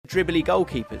dribbly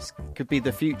goalkeepers could be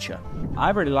the future.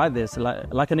 I really like this,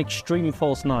 like an extreme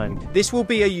false nine. This will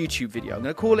be a YouTube video. I'm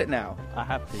going to call it now. I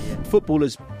have to, yeah.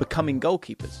 Footballers becoming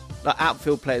goalkeepers, like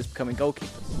outfield players becoming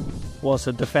goalkeepers. Well,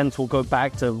 so defence will go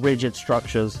back to rigid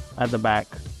structures at the back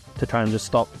to try and just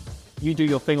stop. You do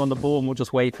your thing on the ball and we'll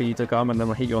just wait for you to come and then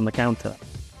we'll hit you on the counter.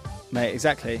 Mate,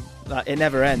 exactly. Like, it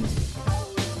never ends.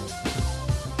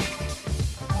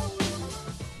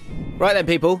 Right then,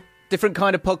 people. Different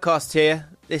kind of podcast here.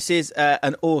 This is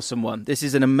an awesome one. This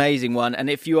is an amazing one. And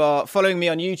if you are following me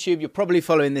on YouTube, you're probably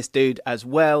following this dude as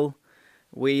well.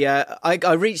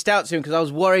 I reached out to him because I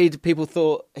was worried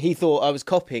he thought I was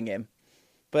copying him.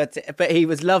 But he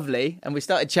was lovely, and we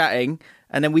started chatting,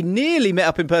 and then we nearly met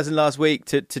up in person last week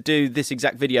to do this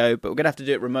exact video, but we're going to have to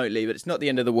do it remotely, but it's not the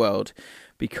end of the world,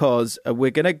 because we're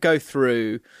going to go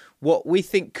through what we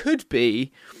think could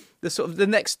be the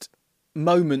next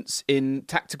moments in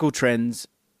tactical trends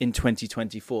in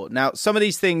 2024. Now, some of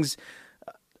these things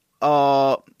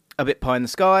are a bit pie in the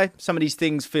sky, some of these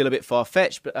things feel a bit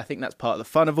far-fetched, but I think that's part of the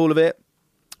fun of all of it.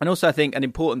 And also, I think an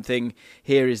important thing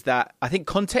here is that I think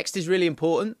context is really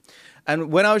important.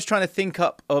 And when I was trying to think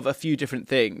up of a few different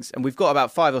things, and we've got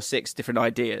about 5 or 6 different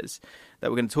ideas that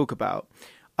we're going to talk about,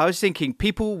 I was thinking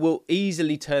people will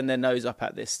easily turn their nose up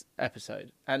at this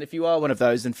episode. And if you are one of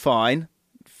those, then fine,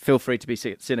 feel free to be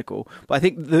cynical. But I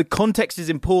think the context is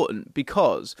important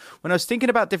because when I was thinking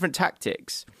about different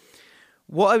tactics,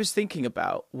 what I was thinking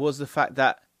about was the fact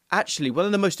that actually one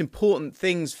of the most important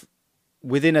things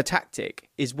within a tactic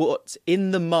is what's in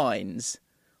the minds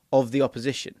of the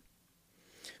opposition.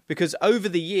 Because over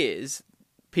the years,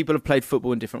 people have played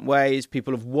football in different ways.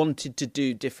 People have wanted to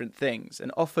do different things.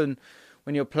 And often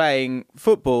when you're playing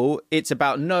football, it's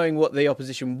about knowing what the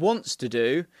opposition wants to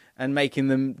do and making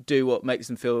them do what makes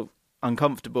them feel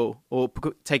uncomfortable or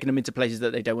taking them into places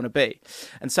that they don't want to be.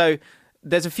 And so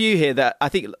there's a few here that I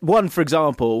think, one, for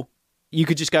example, you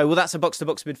could just go, well, that's a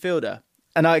box-to-box midfielder.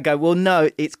 And I go, well, no,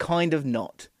 it's kind of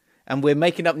not. And we're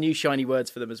making up new shiny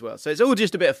words for them as well. So it's all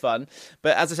just a bit of fun.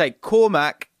 But as I say,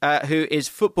 Cormac, who is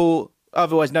football,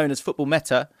 otherwise known as Football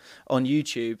Meta on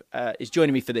YouTube, is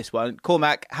joining me for this one.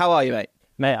 Cormac, how are you, mate?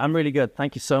 Mate, I'm really good.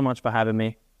 Thank you so much for having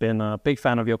me. Been a big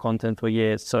fan of your content for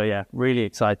years. So yeah, really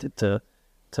excited to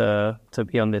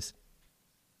be on this.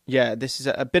 Yeah, this is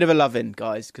a bit of a love-in,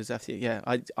 guys, because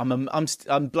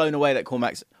I'm blown away that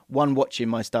Cormac's, 1, watching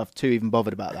my stuff, 2, even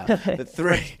bothered about that.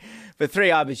 But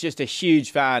 3, I was just a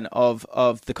huge fan of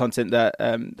the content that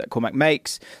Cormac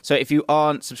makes. So if you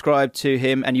aren't subscribed to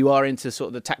him and you are into sort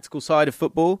of the tactical side of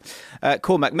football,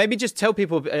 Cormac, maybe just tell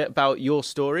people about your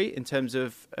story in terms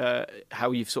of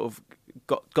how you've sort of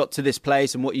got to this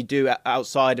place and what you do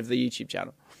outside of the YouTube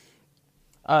channel.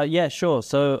 Yeah, sure.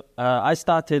 So I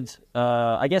started,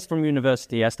 I guess from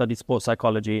university, I studied sports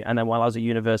psychology. And then while I was at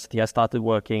university, I started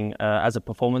working as a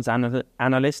performance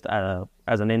analyst,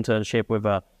 as an internship with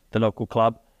the local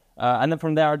club. And then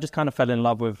from there, I just kind of fell in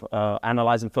love with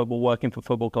analyzing football, working for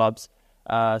football clubs.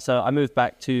 So I moved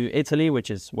back to Italy,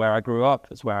 which is where I grew up.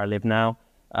 It's where I live now.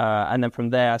 And then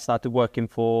from there, I started working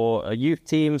for a youth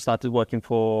team, started working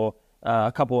for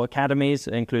a couple of academies,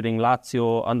 including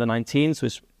Lazio under-19s,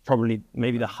 which probably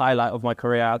maybe the highlight of my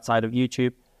career outside of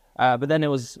YouTube. But then it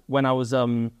was when it was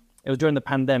during the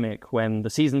pandemic when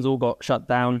the seasons all got shut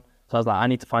down. So I was like, I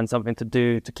need to find something to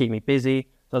do to keep me busy.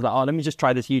 So I was like, let me just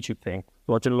try this YouTube thing.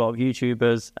 Watching a lot of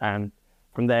YouTubers. And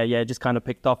from there, yeah, it just kind of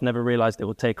picked off. Never realized it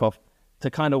would take off to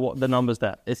kind of what the numbers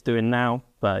that it's doing now.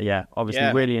 But yeah,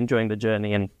 obviously really enjoying the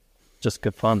journey and just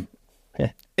good fun.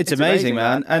 Yeah, it's amazing,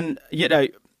 man. And, you know,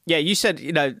 yeah, you said,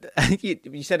 you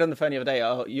said on the phone the other day,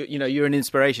 you're an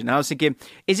inspiration. And I was thinking,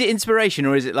 is it inspiration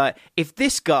or is it like, if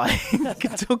this guy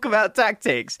can talk about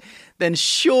tactics, then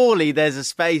surely there's a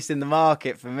space in the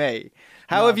market for me.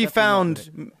 How have you found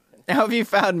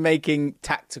making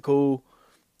tactical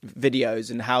videos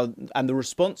and the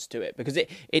response to it? Because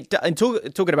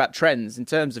talking about trends in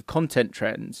terms of content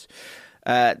trends,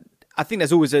 I think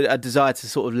there's always a desire to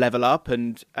sort of level up.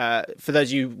 And for those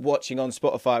of you watching on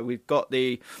Spotify, we've got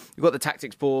the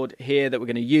tactics board here that we're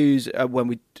going to use when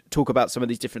we talk about some of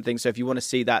these different things. So if you want to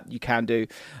see that, you can do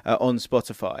on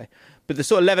Spotify. But the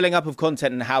sort of leveling up of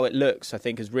content and how it looks, I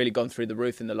think, has really gone through the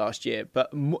roof in the last year. But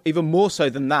even more so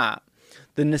than that,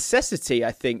 the necessity,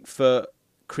 I think, for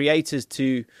creators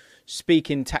to speak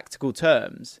in tactical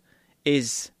terms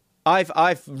is...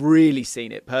 I've really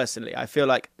seen it personally. I feel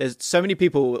like there's so many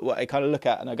people I kind of look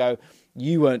at and I go,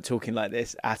 you weren't talking like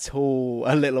this at all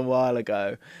a little while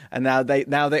ago, and now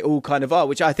they all kind of are,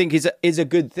 which I think is a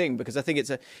good thing, because I think it's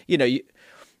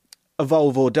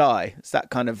evolve or die. It's that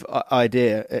kind of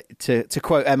idea. To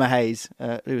quote Emma Hayes,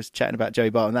 who was chatting about Joey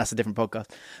Barton, that's a different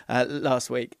podcast, last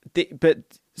week.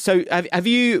 But so have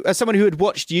you, as someone who had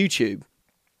watched YouTube,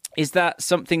 is that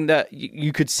something that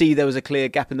you could see there was a clear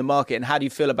gap in the market? And how do you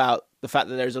feel about the fact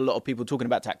that there's a lot of people talking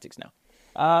about tactics now?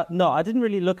 No, I didn't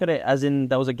really look at it as in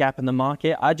there was a gap in the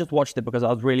market. I just watched it because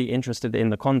I was really interested in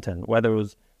the content, whether it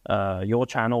was your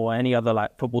channel or any other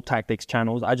like football tactics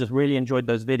channels. I just really enjoyed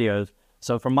those videos.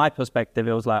 So from my perspective,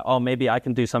 it was like, oh, maybe I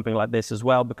can do something like this as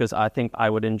well because I think I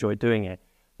would enjoy doing it.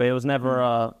 But it was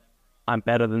never, I'm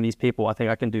better than these people, I think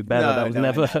I can do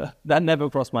better. That never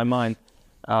crossed my mind.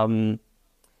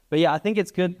 But yeah, I think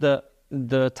it's good that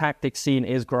the tactics scene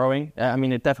is growing. I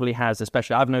mean, it definitely has,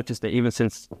 especially I've noticed that even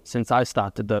since I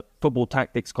started, the football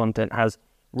tactics content has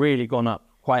really gone up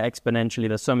quite exponentially.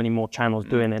 There's so many more channels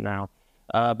doing it now.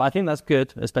 But I think that's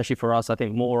good, especially for us. I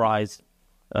think more eyes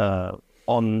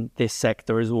on this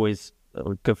sector is always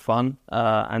good fun.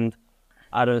 And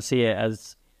I don't see it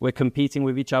as we're competing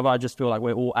with each other. I just feel like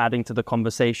we're all adding to the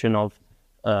conversation of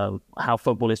how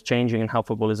football is changing and how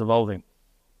football is evolving.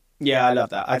 Yeah, I love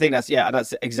that. I think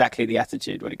that's exactly the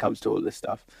attitude when it comes to all this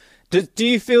stuff. Do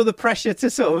you feel the pressure to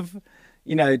sort of,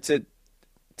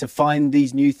 to find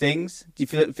these new things? Do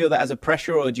you feel that as a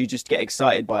pressure, or do you just get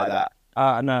excited by that?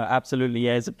 No, absolutely.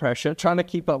 Yeah, it's a pressure. Trying to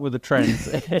keep up with the trends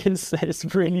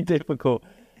it's really difficult,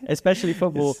 especially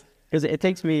football, because it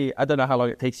takes me, I don't know how long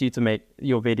it takes you to make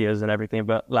your videos and everything,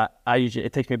 but like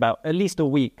it takes me about at least a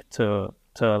week to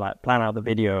like plan out the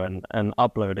video and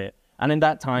upload it. And in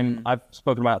that time, I've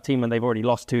spoken about a team and they've already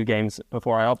lost 2 games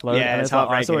before I upload. Yeah, and it's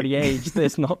heartbreaking. It's already aged.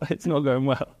 It's not going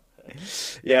well.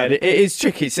 Yeah, it is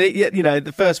tricky. So,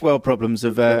 the first world problems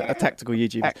of a tactical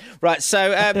YouTuber. Right, so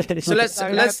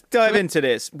let's dive into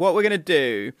this. What we're going to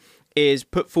do is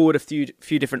put forward a few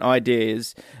different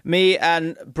ideas. Me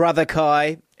and brother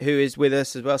Kai, who is with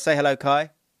us as well. Say hello,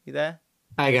 Kai. You there?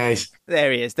 Hi, guys.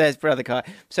 There he is. There's brother Kai.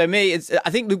 So I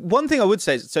think the one thing I would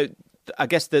say is, I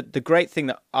guess the great thing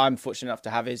that I'm fortunate enough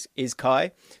to have is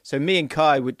Kai. So me and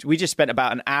Kai, we just spent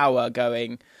about an hour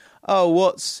going, I've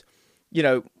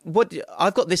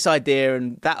got this idea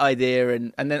and that idea,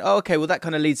 and then, okay, well, that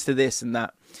kind of leads to this and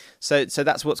that. So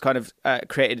that's what's kind of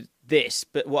created this.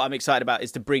 But what I'm excited about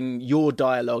is to bring your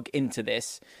dialogue into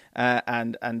this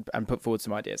and put forward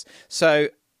some ideas. So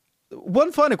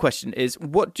one final question is,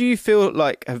 what do you feel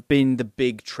like have been the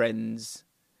big trends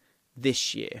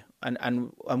this year?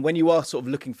 And when you are sort of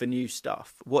looking for new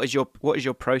stuff, what is your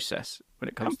process when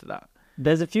it comes to that?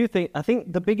 There's a few things. I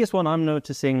think the biggest one I'm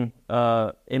noticing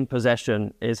in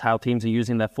possession is how teams are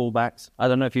using their fullbacks. I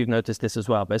don't know if you've noticed this as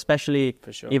well, but especially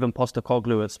even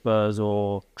Postecoglou at Spurs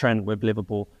or Trent with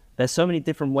Liverpool. There's so many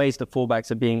different ways that fullbacks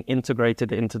are being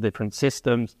integrated into different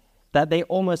systems that they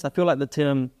almost, I feel like the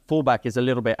term fullback is a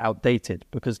little bit outdated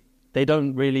because they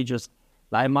don't really just,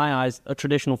 like in my eyes, a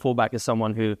traditional fullback is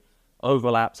someone who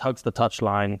overlaps, hugs the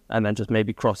touchline, and then just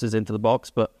maybe crosses into the box.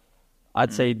 But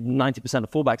I'd say 90%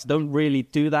 of fullbacks don't really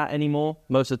do that anymore.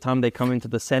 Most of the time they come into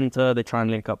the center, they try and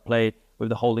link up play with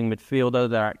the holding midfielder,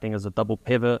 they're acting as a double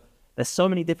pivot. There's so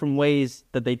many different ways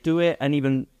that they do it, and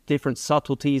even different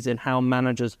subtleties in how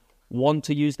managers want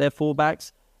to use their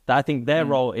fullbacks, that I think their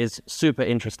role is super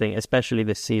interesting, especially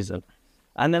this season.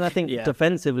 And then I think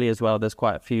defensively as well, there's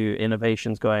quite a few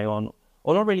innovations going on.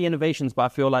 Or not really innovations, but I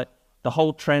feel like the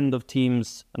whole trend of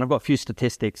teams, and I've got a few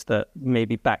statistics that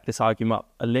maybe back this argument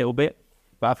up a little bit,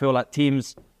 but I feel like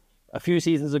teams, a few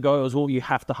seasons ago, it was all you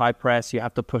have to high press, you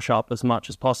have to push up as much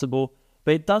as possible.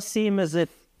 But it does seem as if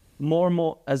more and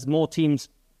more, as more teams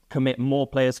commit more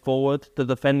players forward, the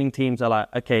defending teams are like,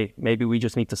 okay, maybe we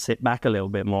just need to sit back a little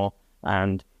bit more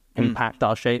and impact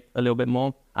our shape a little bit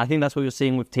more. I think that's what you're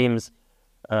seeing with teams,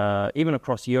 even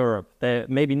across Europe. They're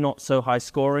maybe not so high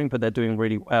scoring, but they're doing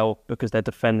really well because they're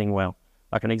defending well.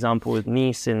 Like an example with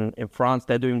Nice in France,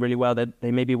 they're doing really well.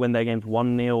 They maybe win their games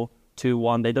 1-0,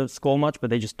 2-1. They don't score much, but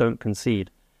they just don't concede.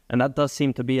 And that does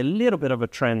seem to be a little bit of a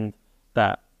trend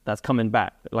that's coming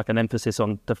back, like an emphasis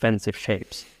on defensive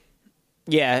shapes.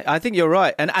 Yeah, I think you're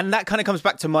right. And that kind of comes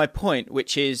back to my point,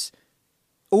 which is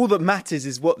all that matters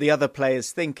is what the other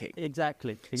player's thinking.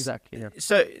 Exactly. Yeah.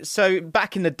 So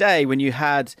back in the day when you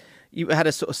had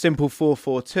a sort of simple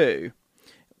 4-4-2,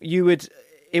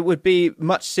 it would be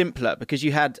much simpler because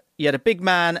you had a big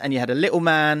man and you had a little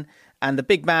man, and the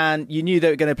big man, you knew they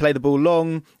were going to play the ball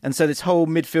long. And so this whole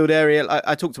midfield area,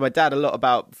 I talked to my dad a lot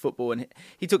about football, and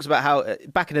he talks about how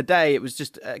back in the day, it was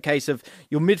just a case of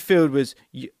your midfield was,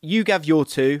 you have your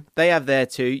 2, they have their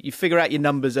 2, you figure out your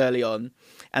numbers early on.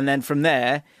 And then from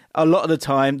there, a lot of the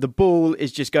time, the ball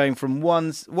is just going from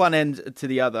one end to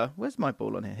the other. Where's my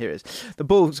ball on here? Here it is. The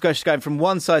ball's just going from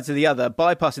one side to the other,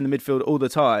 bypassing the midfield all the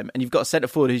time. And you've got a centre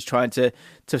forward who's trying to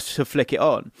flick it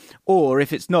on. Or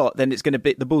if it's not, then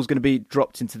the ball's going to be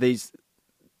dropped into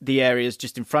the areas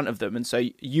just in front of them. And so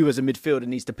you as a midfielder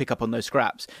needs to pick up on those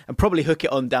scraps and probably hook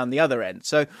it on down the other end.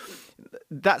 So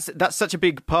that's such a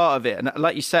big part of it. And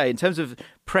like you say, in terms of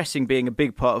pressing being a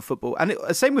big part of football, and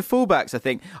same with fullbacks,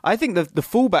 I think the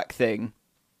fullback thing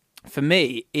for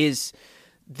me is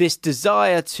this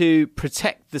desire to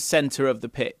protect the centre of the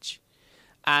pitch.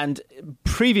 And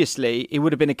previously it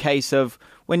would have been a case of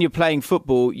when you're playing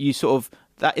football, you sort of,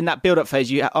 that in that build-up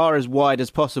phase, you are as wide as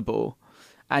possible.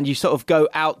 And you sort of go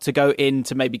out to go in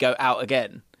to maybe go out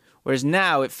again. Whereas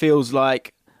now it feels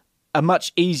like a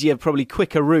much easier, probably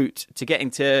quicker route to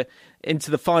getting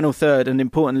into the final third, and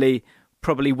importantly,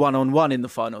 probably one-on-one in the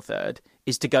final third,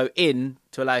 is to go in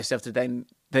to allow yourself to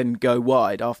then go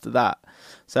wide after that.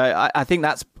 So I think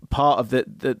that's part of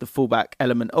the fullback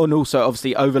element. And also,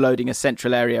 obviously, overloading a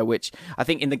central area, which I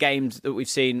think in the games that we've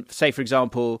seen, say, for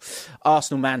example,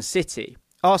 Arsenal-Man City,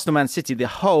 the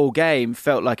whole game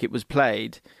felt like it was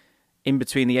played in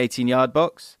between the 18-yard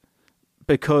box,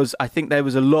 because I think there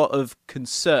was a lot of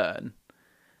concern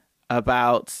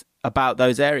about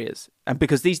those areas. And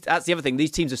because that's the other thing,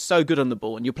 these teams are so good on the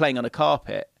ball and you're playing on a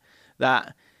carpet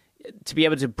that to be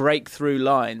able to break through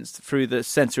lines through the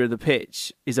centre of the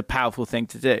pitch is a powerful thing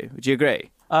to do. Would you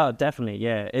agree? Oh, definitely,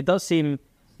 yeah. It does seem,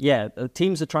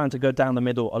 teams are trying to go down the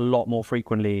middle a lot more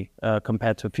frequently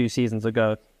compared to a few seasons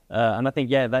ago. And I think,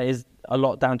 that is a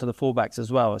lot down to the fullbacks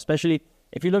as well, especially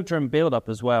if you look during build-up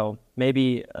as well.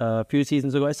 Maybe a few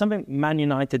seasons ago, it's something Man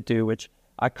United do, which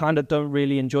I kind of don't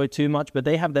really enjoy too much, but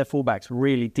they have their fullbacks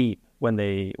really deep when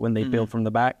they build from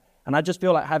the back. And I just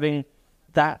feel like having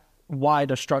that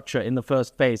wider structure in the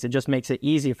first phase, it just makes it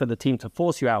easier for the team to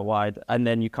force you out wide, and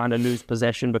then you kind of lose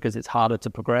possession because it's harder to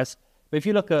progress. But if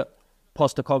you look at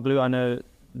Postecoglou, I know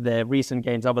their recent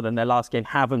games, other than their last game,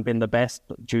 haven't been the best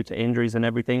due to injuries and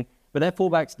everything. But their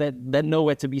fullbacks, they're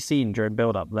nowhere to be seen during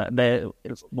build-up. They're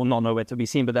not nowhere to be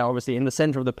seen, but they're obviously in the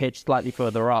centre of the pitch, slightly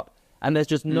further up. And there's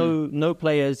just no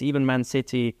players, even Man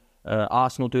City,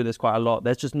 Arsenal do this quite a lot.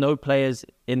 There's just no players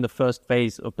in the first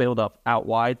phase of build-up out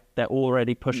wide. They're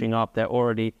already pushing up. They're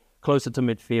already closer to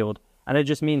midfield. And it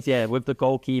just means, with the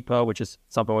goalkeeper, which is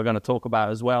something we're going to talk about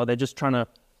as well, they're just trying to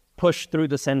push through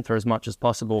the centre as much as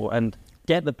possible and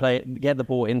get the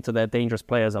ball into their dangerous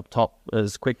players up top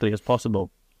as quickly as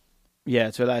possible.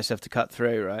 Yeah, to allow yourself to cut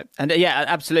through, right? And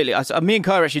absolutely. Me and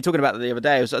Kai were actually talking about that the other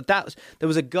day. There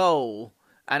was a goal,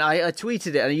 and I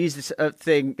tweeted it, and I used this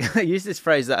thing. I used this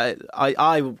phrase that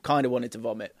I kind of wanted to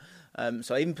vomit.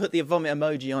 So I even put the vomit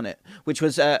emoji on it, which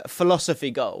was a philosophy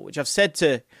goal, which I've said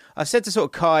to sort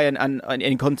of Kai and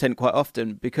in content quite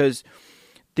often, because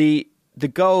the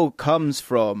goal comes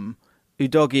from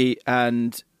Udogie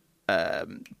and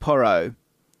Porro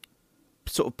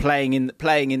sort of playing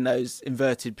in those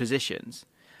inverted positions,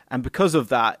 and because of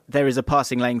that there is a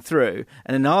passing lane through,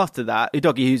 and then after that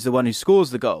Udogie, who's the one who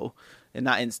scores the goal in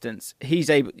that instance,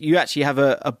 you actually have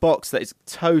a box that is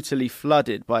totally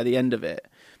flooded by the end of it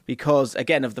because,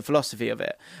 again, of the philosophy of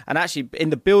it. And actually in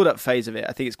the build-up phase of it,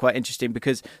 I think it's quite interesting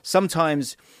because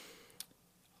sometimes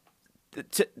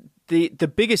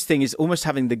the biggest thing is almost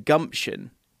having the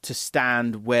gumption to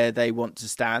stand where they want to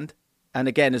stand. And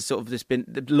again, there's been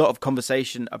a lot of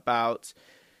conversation about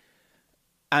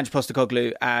Ange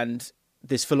Postecoglou and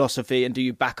this philosophy, and do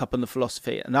you back up on the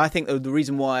philosophy? And I think the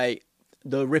reason why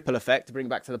the ripple effect, to bring it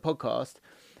back to the podcast,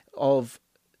 of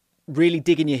really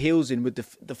digging your heels in with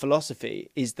the philosophy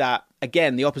is that,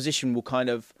 again, the opposition will kind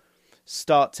of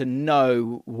start to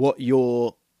know what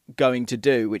you're going to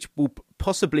do, which will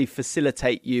possibly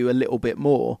facilitate you a little bit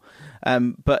more.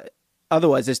 But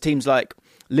otherwise, there's teams like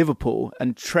Liverpool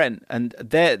and Trent, and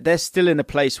they're still in a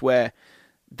place where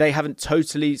they haven't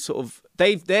totally sort of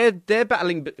they're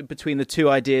battling between the two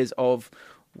ideas of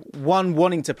one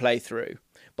wanting to play through,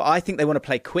 but I think they want to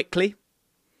play quickly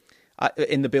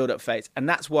in the build-up phase, and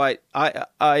that's why I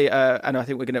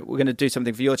think we're gonna do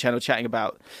something for your channel chatting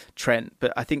about Trent.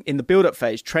 But I think in the build-up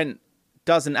phase, Trent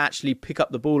doesn't actually pick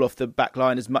up the ball off the back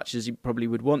line as much as he probably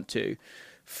would want to,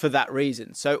 for that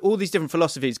reason. So all these different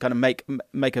philosophies kind of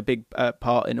make a big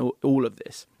part in all of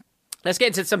this. Let's get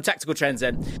into some tactical trends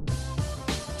then.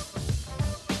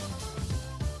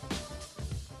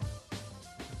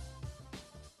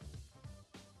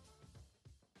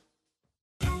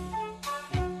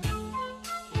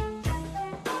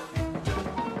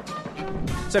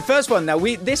 So first one now,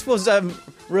 this was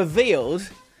revealed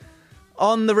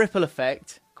on the ripple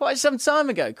effect quite some time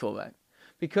ago, Cormac.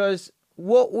 because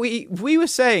what we were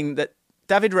saying that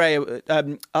David Raya,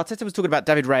 Arteta was talking about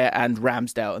David Raya and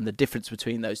Ramsdale and the difference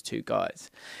between those two guys.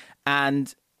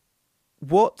 And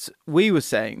what we were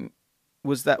saying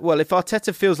was that, well, if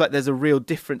Arteta feels like there's a real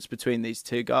difference between these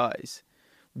two guys,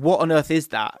 what on earth is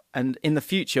that? And in the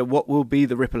future, what will be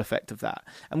the ripple effect of that?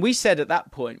 And we said at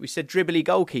that point, we said dribbly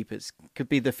goalkeepers could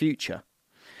be the future,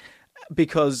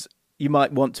 because you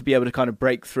might want to be able to kind of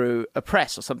break through a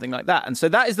press or something like that. And so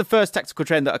that is the first tactical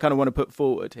trend that I kind of want to put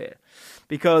forward here,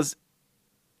 because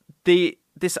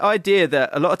this idea that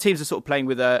a lot of teams are sort of playing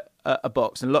with a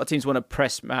box, and a lot of teams want to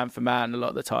press man for man a lot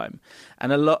of the time.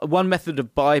 And one method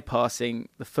of bypassing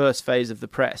the first phase of the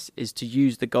press is to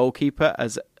use the goalkeeper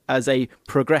as a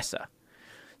progressor.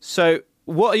 So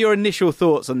what are your initial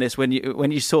thoughts on this when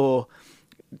you saw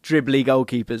dribbly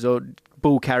goalkeepers or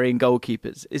ball carrying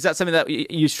goalkeepers? Is that something that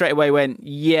you straight away went,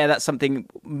 yeah, that's something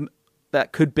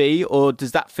that could be, or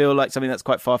does that feel like something that's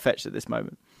quite far-fetched at this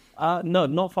moment? No,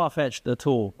 not far-fetched at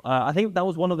all. I think that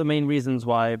was one of the main reasons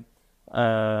why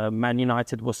Man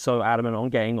United was so adamant on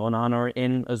getting Onana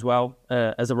in as well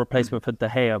as a replacement for De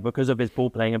Gea, because of his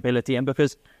ball-playing ability, and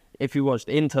because if you watched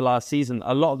Inter last season,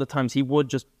 a lot of the times he would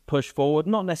just push forward,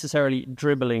 not necessarily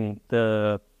dribbling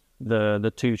the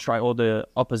two strike or the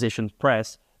opposition's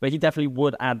press, but he definitely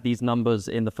would add these numbers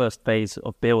in the first phase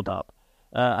of build-up.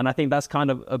 And I think that's kind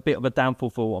of a bit of a downfall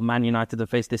for what Man United have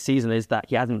faced this season, is that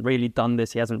he hasn't really done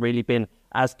this. He hasn't really been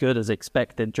as good as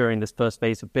expected during this first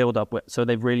phase of build-up, so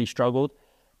they've really struggled.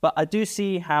 But I do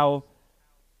see how,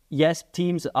 yes,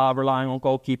 teams are relying on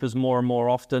goalkeepers more and more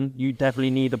often. You definitely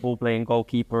need a ball-playing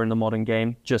goalkeeper in the modern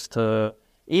game, just to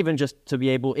be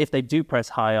able, if they do press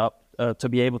high up, to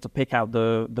be able to pick out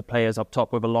the players up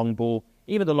top with a long ball.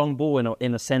 Even the long ball,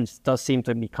 in a sense, does seem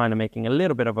to be kind of making a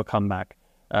little bit of a comeback.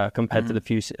 Compared to a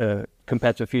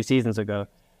few seasons ago.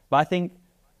 But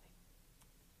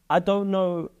I don't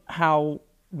know how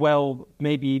well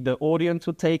maybe the audience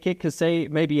would take it, because say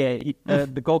maybe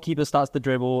the goalkeeper starts to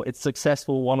dribble, it's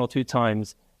successful one or two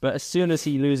times, but as soon as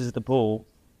he loses the ball,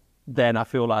 then I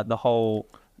feel like the whole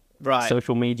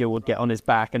social media would get on his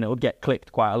back and it would get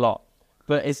clicked quite a lot.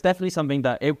 But it's definitely something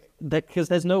because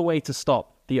there's no way to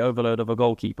stop the overload of a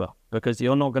goalkeeper, because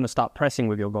you're not going to start pressing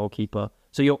with your goalkeeper.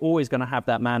 So you're always going to have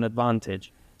that man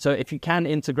advantage. So if you can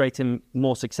integrate him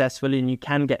more successfully and you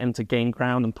can get him to gain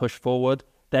ground and push forward,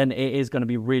 then it is going to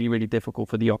be really, really difficult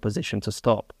for the opposition to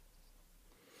stop.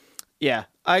 Yeah,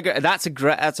 I agree.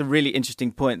 That's a really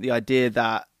interesting point. The idea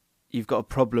that you've got a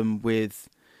problem with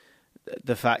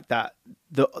the fact that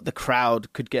the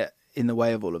crowd could get in the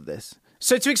way of all of this.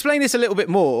 So to explain this a little bit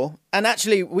more, and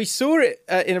actually we saw it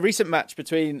in a recent match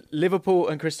between Liverpool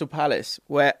and Crystal Palace,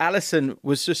 where Alisson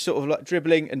was just sort of like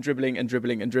dribbling and dribbling and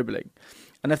dribbling and dribbling.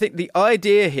 And I think the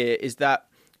idea here is that,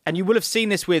 and you will have seen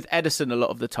this with Ederson a lot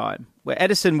of the time, where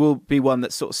Ederson will be one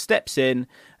that sort of steps in,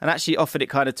 and actually often it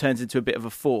kind of turns into a bit of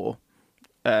a four.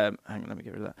 Hang on, let me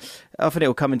get rid of that. Often it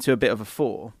will come into a bit of a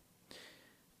four.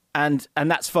 And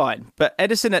that's fine. But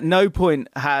Ederson at no point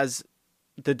has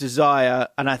the desire,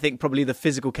 and I think probably the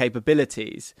physical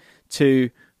capabilities,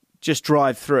 to just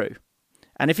drive through.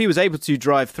 And if he was able to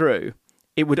drive through,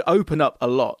 it would open up a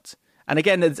lot. And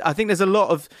again, I think there's a lot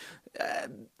of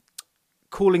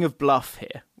calling of bluff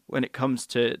here when it comes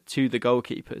to the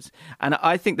goalkeepers. And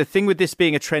I think the thing with this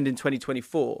being a trend in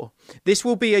 2024, this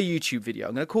will be a YouTube video.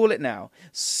 I'm going to call it now.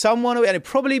 Someone, and it'll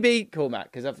probably be, cool,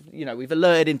 Matt, because we've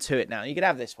alerted him to it now. You can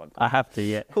have this one. I have to,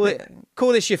 yeah.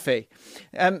 Call this your fee.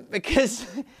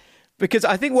 Because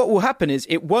I think what will happen is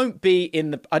it won't be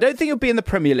I don't think it'll be in the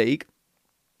Premier League,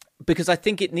 because I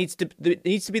think it needs to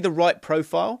be the right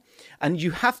profile, and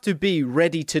you have to be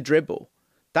ready to dribble.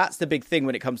 That's the big thing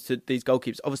when it comes to these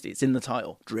goalkeepers. Obviously, it's in the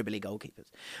title, dribbly goalkeepers.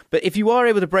 But if you are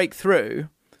able to break through,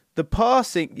 the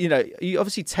passing, you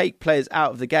obviously take players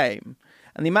out of the game,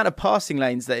 and the amount of passing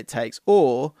lanes that it takes,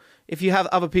 or if you have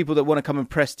other people that want to come and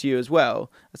press to you as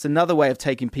well, that's another way of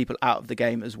taking people out of the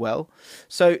game as well.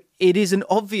 So it is an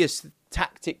obvious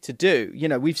tactic to do.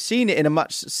 We've seen it in a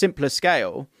much simpler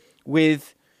scale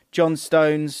with John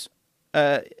Stones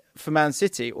for Man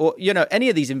City, or any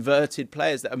of these inverted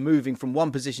players that are moving from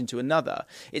one position to another.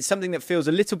 It's something that feels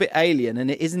a little bit alien, and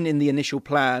it isn't in the initial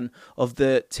plan of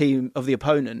the team, of the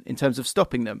opponent, in terms of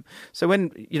stopping them. So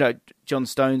when John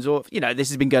Stones, or this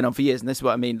has been going on for years, and this is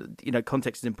what I mean,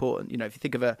 context is important. If you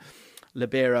think of a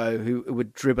libero who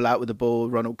would dribble out with the ball,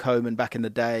 Ronald Koeman back in the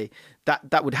day,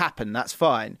 that would happen, that's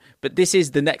fine. But this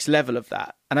is the next level of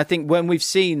that. And I think when we've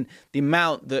seen the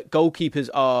amount that goalkeepers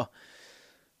are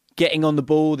getting on the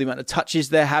ball, the amount of touches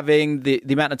they're having, the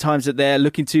amount of times that they're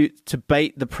looking to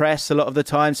bait the press a lot of the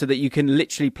time so that you can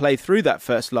literally play through that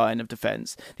first line of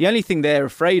defence. The only thing they're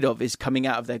afraid of is coming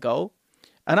out of their goal.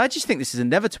 And I just think this is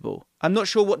inevitable. I'm not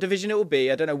sure what division it will be.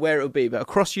 I don't know where it will be, but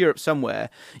across Europe somewhere,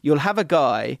 you'll have a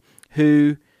guy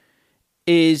who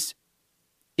is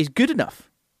good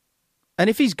enough. And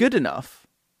if he's good enough,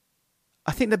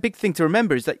 I think the big thing to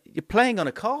remember is that you're playing on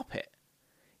a carpet.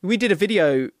 We did a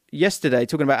video yesterday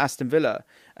talking about Aston Villa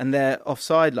and their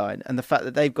offside line and the fact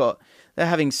that they're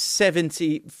having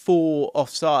 74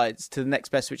 offsides to the next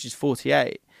best, which is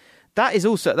 48.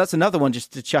 That's another one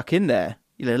just to chuck in there.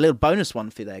 A little bonus one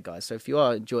for you there, guys. So if you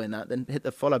are enjoying that, then hit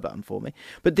the follow button for me.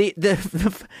 But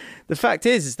the fact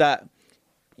is that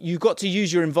you've got to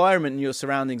use your environment and your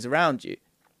surroundings around you.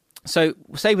 So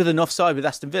say with an offside with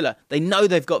Aston Villa, they know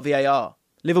they've got VAR.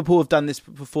 Liverpool have done this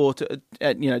before to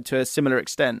a similar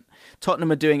extent.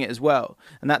 Tottenham are doing it as well.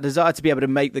 And that desire to be able to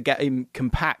make the game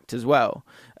compact as well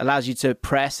allows you to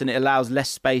press, and it allows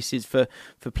less spaces for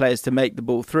players to make the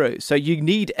ball through. So you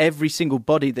need every single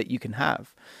body that you can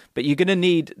have. But you're going to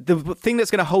need... The thing that's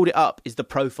going to hold it up is the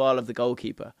profile of the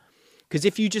goalkeeper. Because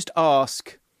if you just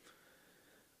ask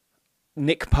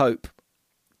Nick Pope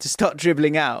to start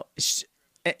dribbling out, it's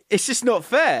just not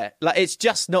fair. It's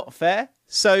just not fair.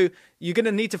 So you're going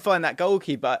to need to find that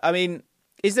goalkeeper. I mean,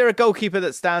 is there a goalkeeper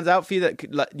that stands out for you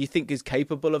that you think is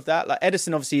capable of that?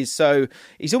 Ederson obviously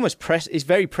he's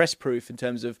very press proof in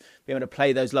terms of being able to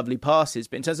play those lovely passes.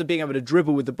 But in terms of being able to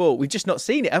dribble with the ball, we've just not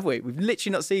seen it, have we? We've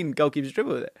literally not seen goalkeepers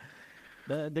dribble with it.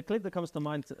 The clip that comes to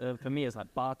mind for me is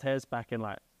Barthez back in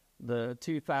the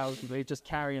 2000s, where he's just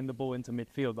carrying the ball into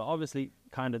midfield, but obviously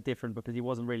kind of different because he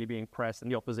wasn't really being pressed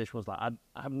and the opposition was I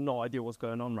have no idea what's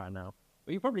going on right now.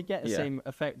 But you probably get the same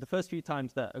effect the first few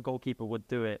times that a goalkeeper would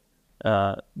do it.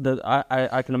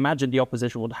 I can imagine the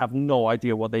opposition would have no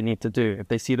idea what they need to do if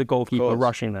they see the goalkeeper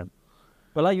rushing them.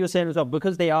 But like you were saying as well,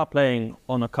 because they are playing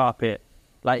on a carpet,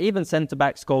 even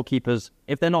centre-backs, goalkeepers,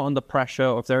 if they're not under pressure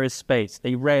or if there is space,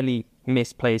 they rarely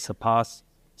misplace a pass.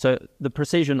 So the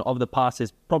precision of the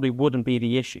passes probably wouldn't be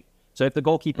the issue. So if the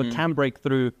goalkeeper can break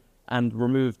through and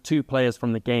remove two players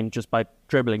from the game just by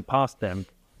dribbling past them,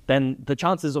 then the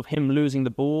chances of him losing the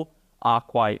ball are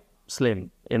quite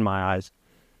slim in my eyes.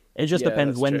 It just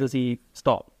depends when does he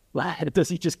stop. Does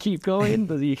he just keep going?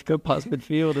 Does he go past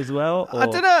midfield as well? Or... I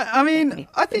don't know. I mean,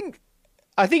 I think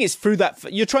it's through that.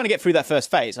 You're trying to get through that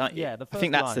first phase, aren't you? Yeah, the first I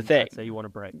think that's line, the thing. I'd say you want to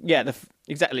break. Yeah,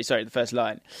 exactly. Sorry, the first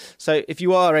line. So if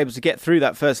you are able to get through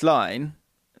that first line,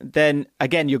 then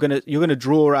again you're gonna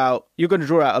draw out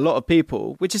a lot of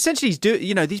people, which essentially is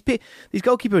these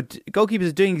goalkeepers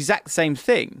are doing the exact same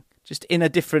thing, just in a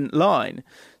different line.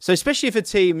 So especially if a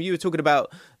team, you were talking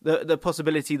about the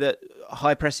possibility that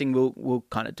high pressing will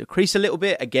kind of decrease a little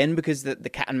bit, again, because the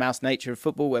cat and mouse nature of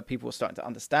football, where people are starting to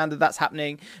understand that that's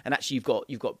happening. And actually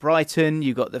you've got Brighton,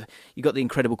 you've got the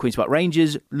incredible Queen's Park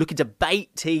Rangers looking to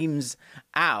bait teams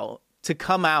out to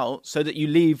come out so that you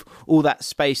leave all that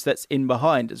space that's in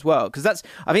behind as well. Because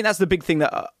I think that's the big thing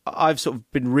that I've sort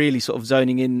of been really sort of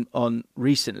zoning in on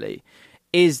recently,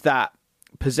 is that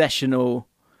positional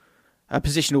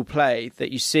play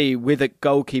that you see with a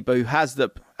goalkeeper who has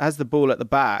the ball at the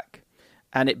back,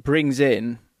 and it brings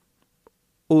in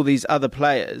all these other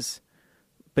players,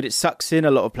 but it sucks in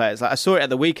a lot of players. I saw it at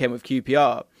the weekend with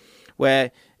QPR, where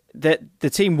the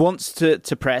team wants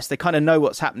to press. They kind of know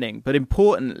what's happening, but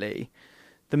importantly,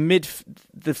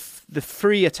 the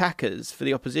free attackers for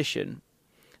the opposition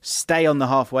stay on the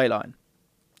halfway line,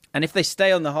 and if they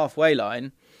stay on the halfway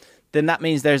line, then that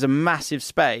means there's a massive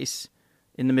space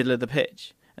in the middle of the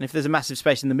pitch. And if there's a massive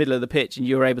space in the middle of the pitch and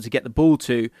you're able to get the ball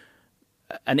to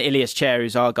an Ilias Chair,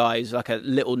 who's our guy, who's like a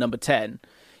little number 10,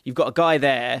 you've got a guy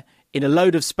there in a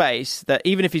load of space that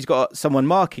even if he's got someone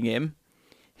marking him,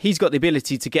 he's got the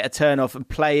ability to get a turn off and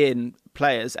play in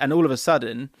players. And all of a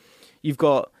sudden, you've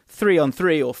got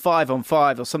 3-on-3 or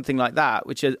 5-on-5 or something like that,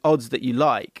 which are odds that you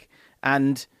like.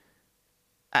 And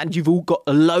you've all got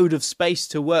a load of space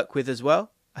to work with as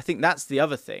well. I think that's the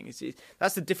other thing.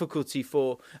 That's the difficulty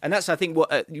and that's, I think,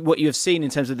 what you have seen in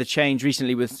terms of the change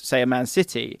recently with, say, a Man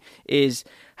City, is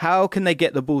how can they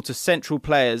get the ball to central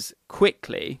players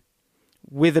quickly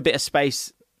with a bit of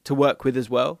space to work with as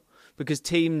well? Because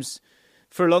teams,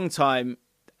 for a long time,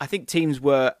 I think teams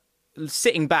were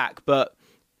sitting back, but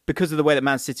because of the way that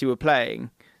Man City were playing,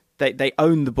 they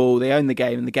owned the ball, they owned the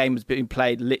game, and the game was being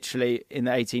played literally in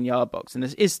the 18-yard box. And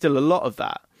there is still a lot of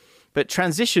that. But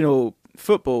transitional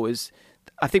football is,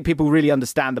 I think people really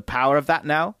understand the power of that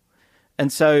now. And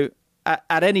so at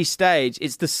any stage,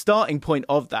 it's the starting point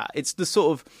of that. It's the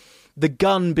sort of the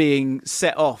gun being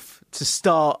set off to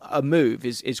start a move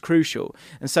is crucial.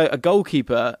 And so a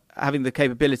goalkeeper having the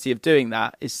capability of doing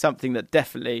that is something that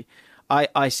definitely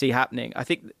I see happening. I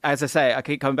think, as I say, I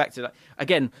keep coming back to that.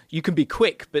 Again, you can be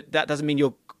quick, but that doesn't mean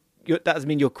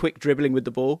you're quick dribbling with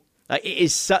the ball. Like, it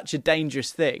is such a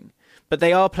dangerous thing. But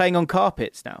they are playing on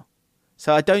carpets now.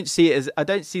 So I don't see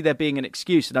there being an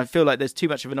excuse, and I feel like there's too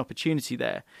much of an opportunity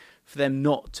there for them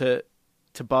not to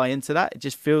buy into that. It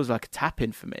just feels like a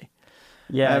tap-in for me.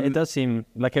 Yeah, it does seem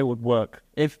like it would work.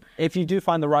 If you do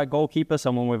find the right goalkeeper,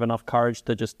 someone with enough courage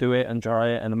to just do it and try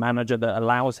it, and a manager that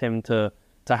allows him to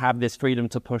have this freedom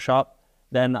to push up,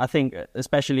 then I think,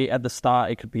 especially at the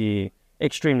start, it could be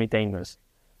extremely dangerous.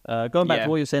 Going back to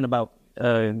what you're saying about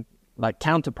like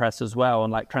counter press as well,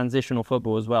 and like transitional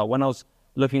football as well. When I was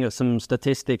looking at some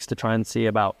statistics to try and see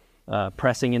about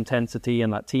pressing intensity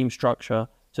and like team structure,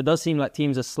 so it does seem like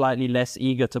teams are slightly less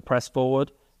eager to press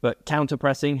forward, but counter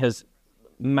pressing has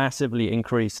massively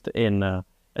increased in,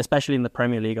 especially in the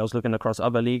Premier League. I was looking across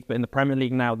other leagues, but in the Premier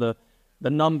League now, the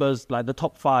numbers, like the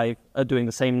top 5 are doing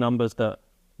the same numbers that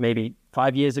maybe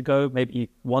 5 years ago, maybe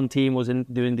one team was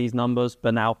doing these numbers,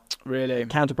 but now really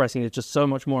counter pressing is just so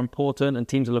much more important, and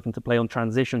teams are looking to play on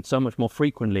transition so much more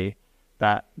frequently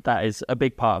that is a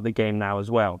big part of the game now as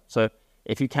well. So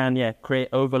if you can, create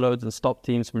overloads and stop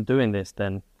teams from doing this,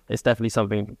 then it's definitely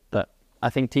something that I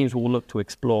think teams will look to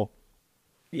explore.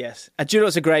 Yes. And do you know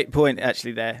what's a great point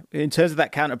actually there? In terms of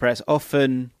that counter press,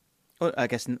 often, well, I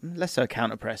guess less so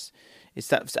counter press, it's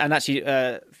that, and actually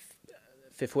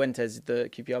Cifuentes, the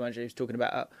QPR manager, was talking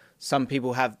about some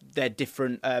people have their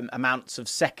different amounts of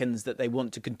seconds that they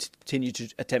want to continue to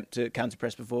attempt to counter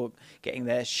press before getting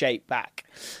their shape back.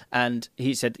 And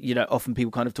he said, often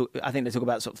people kind of talk, I think they talk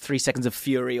about sort of 3 seconds of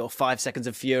fury or 5 seconds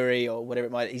of fury or whatever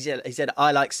it might be. He said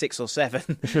I like 6 or 7.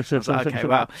 I was like, okay,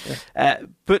 wow.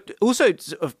 But also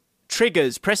sort of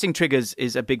pressing triggers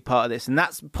is a big part of this. And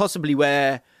that's possibly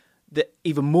where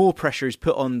even more pressure is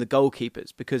put on the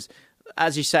goalkeepers, because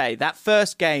as you say, that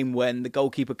first game when the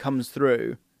goalkeeper comes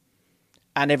through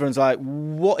and everyone's like,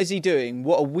 what is he doing?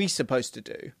 What are we supposed to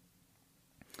do?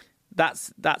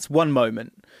 That's one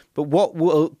moment. But what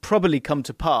will probably come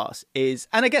to pass is,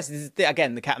 and I guess this is,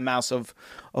 again, the cat and mouse of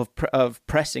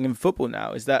pressing in football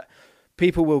now, is that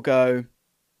people will go,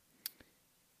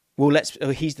 well,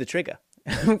 he's the trigger.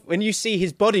 When you see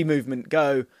his body movement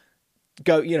go,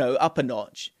 up a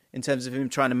notch in terms of him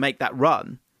trying to make that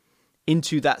run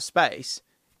into that space,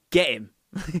 get him.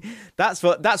 That's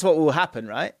what will happen,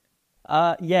 right?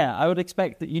 I would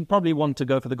expect that you'd probably want to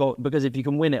go for the goal, because if you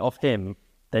can win it off him,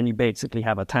 then you basically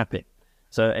have a tap-in.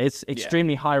 So it's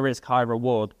extremely high risk, high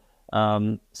reward.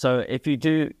 So if you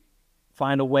do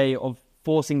find a way of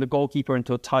forcing the goalkeeper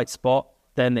into a tight spot,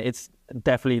 then it's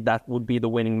definitely, that would be the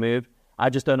winning move. I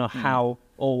just don't know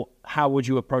how would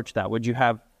you approach that? Would you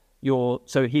have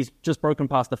so he's just broken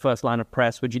past the first line of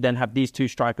press. Would you then have these 2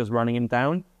 strikers running him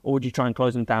down, or would you try and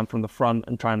close him down from the front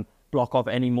and try and block off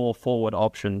any more forward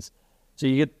options? So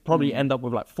you could probably end up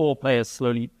with like 4 players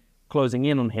slowly closing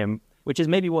in on him, which is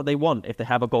maybe what they want if they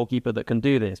have a goalkeeper that can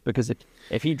do this, because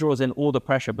if he draws in all the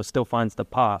pressure but still finds the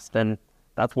pass, then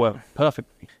that's worked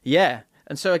perfectly. Yeah,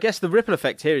 and so I guess the ripple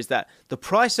effect here is that the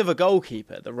price of a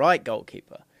goalkeeper, the right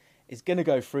goalkeeper, is going to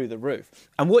go through the roof.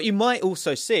 And what you might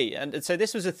also see, and so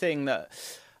this was a thing that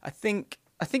I think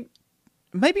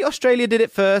maybe Australia did it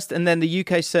first, and then the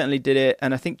UK certainly did it,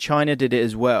 and I think China did it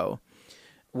as well,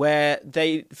 where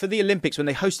for the Olympics, when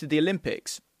they hosted the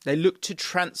Olympics, they looked to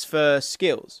transfer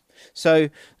skills. So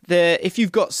if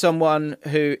you've got someone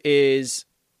who is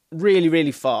really,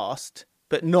 really fast,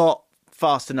 but not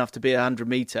fast enough to be a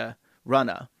 100-meter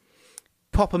runner,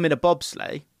 pop them in a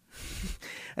bobsleigh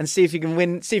and see if you can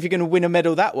win. See if you're going to win a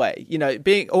medal that way.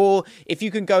 Or if you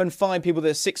can go and find people that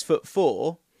are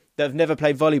 6'4" that have never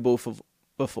played volleyball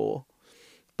before,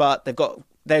 but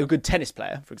they're a good tennis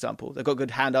player, for example. They've got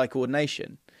good hand-eye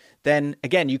coordination. Then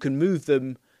again, you can move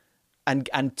them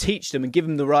and teach them and give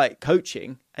them the right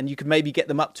coaching, and you can maybe get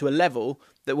them up to a level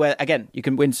that where again you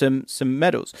can win some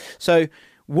medals. So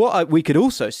what we could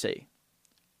also see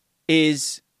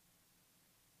is,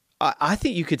 I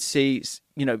think you could see,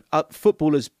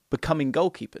 footballers becoming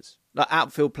goalkeepers, like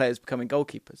outfield players becoming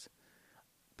goalkeepers,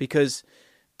 because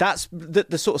that's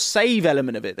the sort of save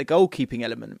element of it, the goalkeeping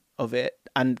element of it,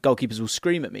 and goalkeepers will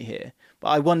scream at me here, but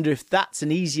I wonder if that's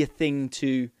an easier thing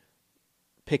to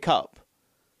pick up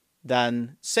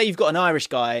than, say you've got an Irish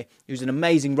guy who's an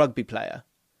amazing rugby player,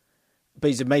 but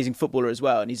he's an amazing footballer as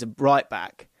well, and he's a right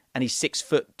back, and he's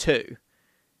 6'2".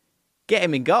 Get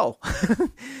him in goal.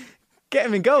 Get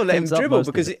him in goal, let him dribble,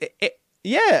 because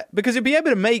because he'll be able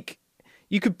to make,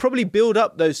 you could probably build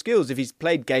up those skills if he's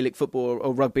played Gaelic football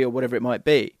or rugby or whatever it might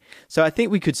be. So I think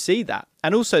we could see that.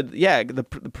 And also, the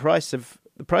price of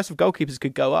goalkeepers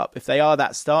could go up if they are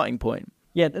that starting point.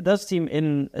 Yeah, it does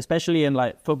seem especially in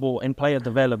like football, in player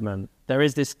development, there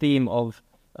is this theme of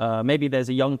maybe there's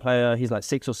a young player, he's like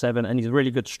 6 or 7 and he's a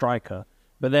really good striker.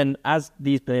 But then as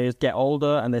these players get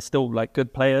older and they're still like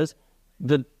good players,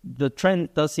 the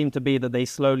trend does seem to be that they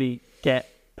slowly get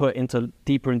put into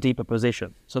deeper and deeper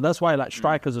position. So that's why like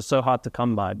strikers are so hard to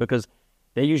come by, because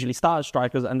they usually start as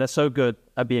strikers and they're so good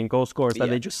at being goal scorers that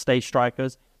they just stay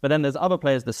strikers. But then there's other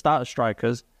players that start as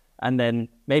strikers and then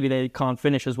maybe they can't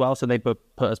finish as well, so they put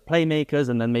as playmakers,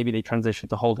 and then maybe they transition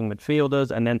to holding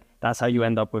midfielders, and then that's how you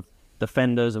end up with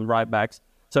defenders and right backs.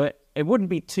 So it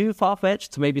wouldn't be too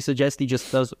far-fetched to maybe suggest he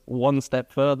just does one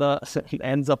step further,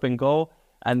 ends up in goal,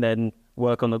 and then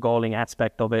work on the goaling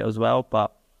aspect of it as well.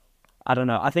 But I don't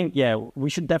know. I think, we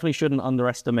shouldn't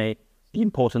underestimate the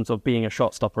importance of being a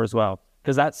shot stopper as well,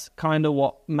 because that's kind of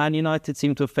what Man United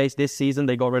seem to have faced this season.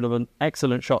 They got rid of an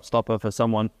excellent shot stopper for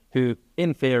someone who,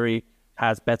 in theory,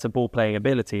 has better ball-playing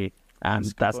ability, and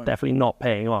that's definitely not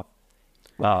paying off.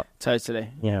 Well, totally.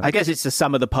 Yeah. I guess it's the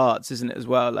sum of the parts, isn't it, as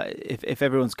well? Like if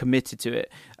everyone's committed to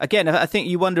it. Again, I think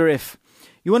you wonder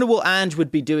what Ange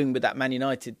would be doing with that Man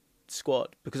United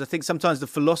squad, because I think sometimes the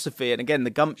philosophy and again the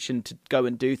gumption to go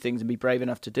and do things and be brave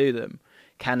enough to do them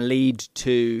can lead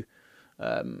to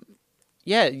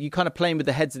you kind of playing with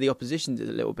the heads of the opposition a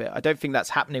little bit. I don't think that's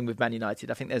happening with Man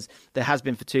United. I think there has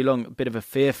been for too long a bit of a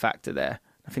fear factor there.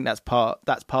 I think that's part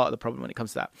of the problem when it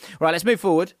comes to that. Right, let's move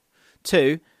forward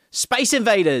to Space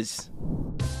Invaders.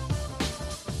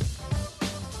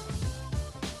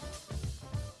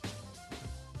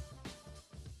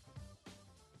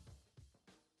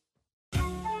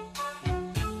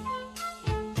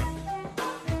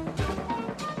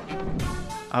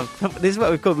 This is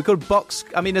what we call box.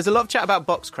 I mean, there's a lot of chat about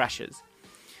box crashers,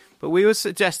 but we were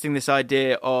suggesting this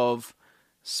idea of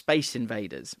Space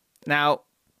Invaders. Now,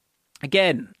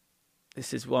 again,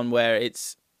 this is one where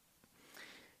it's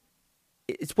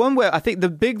one where I think the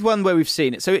big one where we've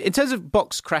seen it. So in terms of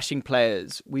box crashing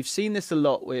players, we've seen this a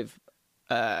lot with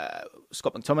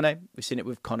Scott McTominay. We've seen it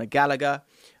with Conor Gallagher.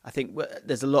 I think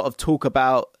there's a lot of talk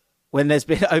about when there's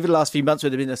been, over the last few months, where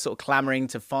there's been a sort of clamouring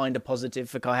to find a positive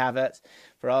for Kai Havertz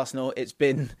for Arsenal. It's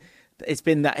been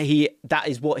that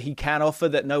is what he can offer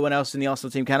that no one else in the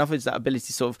Arsenal team can offer, is that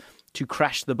ability sort of to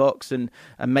crash the box and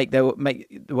make the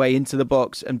way into the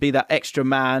box and be that extra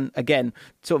man. Again,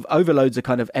 sort of overloads are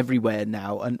kind of everywhere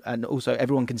now, and also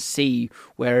everyone can see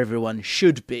where everyone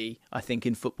should be, I think,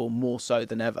 in football more so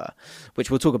than ever,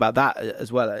 which we'll talk about that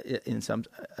as well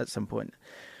at some point.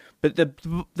 But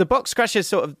the box crashes,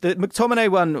 sort of the McTominay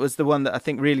one was the one that I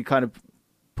think really kind of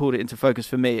pulled it into focus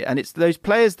for me. And it's those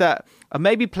players that are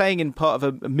maybe playing in part of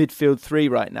a midfield 3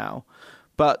 right now,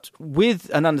 but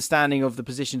with an understanding of the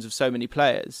positions of so many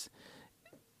players,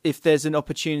 if there's an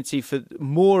opportunity for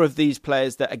more of these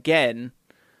players that, again,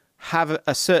 have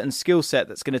a certain skill set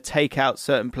that's going to take out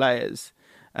certain players.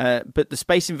 But the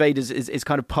Space Invaders is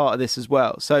kind of part of this as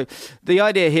well. So the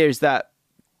idea here is that,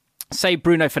 say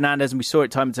Bruno Fernandes, and we saw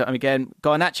it time and time again,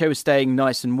 Garnacho was staying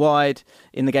nice and wide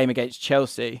in the game against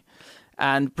Chelsea,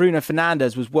 and Bruno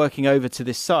Fernandes was working over to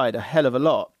this side a hell of a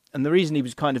lot. And the reason he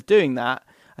was kind of doing that,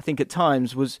 I think at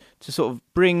times, was to sort of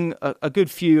bring a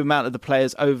good few amount of the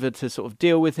players over to sort of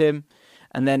deal with him.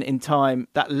 And then in time,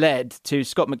 that led to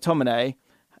Scott McTominay,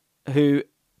 who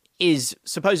is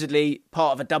supposedly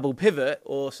part of a double pivot,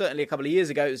 or certainly a couple of years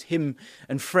ago, it was him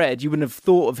and Fred. You wouldn't have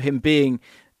thought of him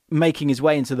making his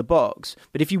way into the box.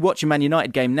 But if you watch a Man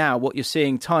United game now, what you're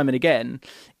seeing time and again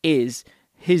is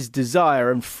his desire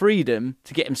and freedom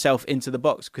to get himself into the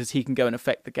box, because he can go and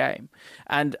affect the game.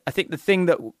 And I think the thing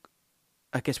that,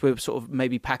 I guess we're sort of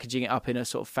maybe packaging it up in a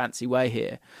sort of fancy way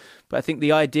here, but I think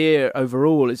the idea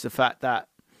overall is the fact that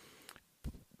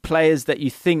players that you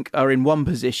think are in one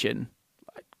position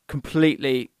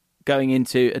completely going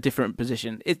into a different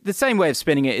position. The same way of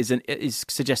spinning it is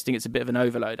suggesting it's a bit of an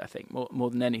overload, I think,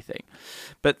 more than anything.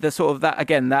 But the sort of that,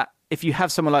 again, that if you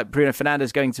have someone like Bruno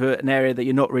Fernandes going to an area that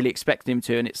you're not really expecting him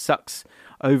to, and it sucks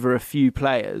over a few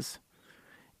players,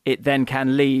 it then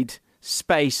can lead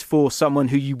space for someone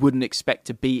who you wouldn't expect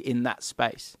to be in that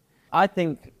space. I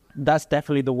think that's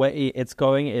definitely the way it's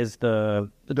going, is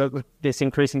this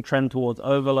increasing trend towards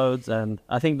overloads. And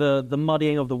I think the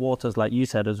muddying of the waters, like you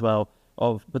said as well,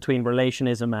 of between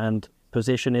relationism and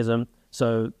positionism.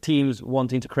 So teams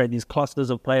wanting to create these clusters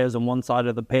of players on one side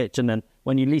of the pitch, and then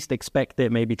when you least expect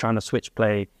it, maybe trying to switch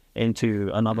play into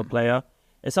another player.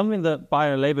 It's something that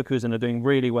Bayer Leverkusen are doing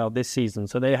really well this season.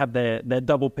 So they have their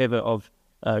double pivot of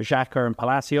Xhaka and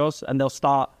Palacios, and they'll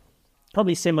start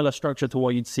probably similar structure to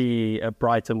what you'd see at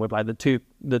Brighton, with like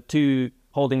the two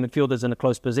holding midfielders in a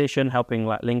close position, helping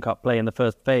like link up play in the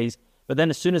first phase. But then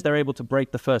as soon as they're able to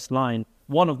break the first line,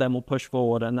 one of them will push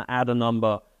forward and add a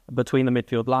number between the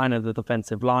midfield line and the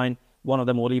defensive line. One of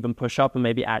them will even push up and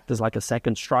maybe act as like a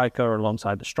second striker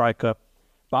alongside the striker.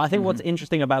 But I think what's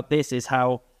interesting about this is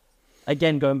how,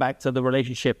 again, going back to the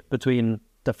relationship between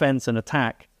defense and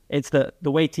attack, it's that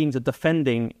the way teams are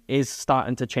defending is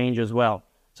starting to change as well.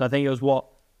 So I think it was what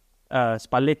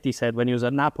Spalletti said when he was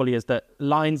at Napoli, is that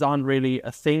lines aren't really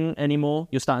a thing anymore.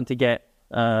 You're starting to get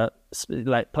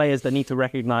like players that need to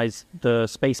recognize the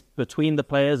space between the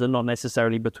players and not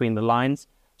necessarily between the lines.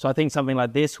 So I think something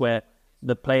like this, where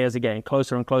the players are getting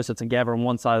closer and closer together on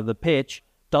one side of the pitch,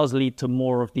 does lead to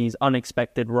more of these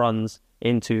unexpected runs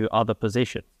into other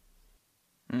positions.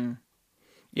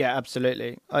 Yeah,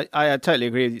 absolutely. I totally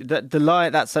agree with you. The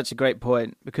line, that's such a great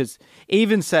point, because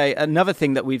even say another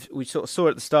thing that we sort of saw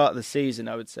at the start of the season,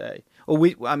 I would say, or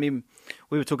we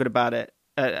were talking about it,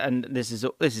 and this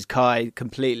is Kai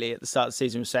completely at the start of the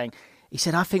season was saying, he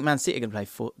said, I think Man City are going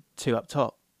to play 4-2 up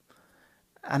top,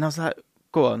 and I was like,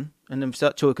 go on, and then we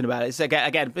start talking about it. It's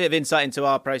again a bit of insight into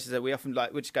our process that we often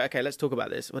we just go, okay, let's talk about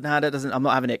this. Well, no, that doesn't. I'm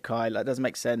not having it, Kai. Like, it doesn't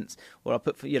make sense. Or I'll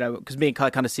put, because me and Kai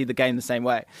kind of see the game the same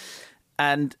way.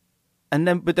 But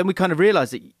then we kind of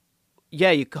realised that,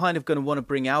 yeah, you're kind of going to want to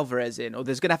bring Alvarez in, or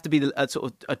there's going to have to be a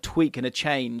sort of a tweak and a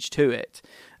change to it,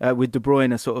 with De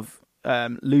Bruyne sort of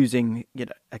losing,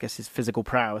 I guess, his physical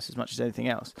prowess as much as anything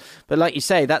else. But like you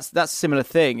say, that's a similar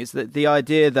thing, is that the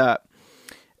idea that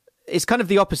it's kind of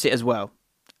the opposite as well.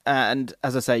 And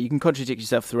as I say, you can contradict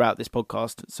yourself throughout this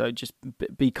podcast, so just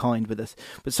be kind with us.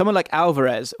 But someone like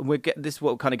Alvarez, this is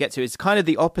what we'll kind of get to, is kind of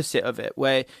the opposite of it,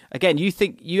 where, again,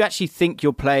 you actually think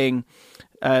you're playing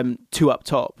two up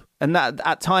top. And that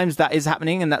at times that is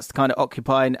happening, and that's kind of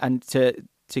occupying and to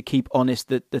keep honest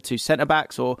the two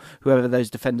centre-backs or whoever those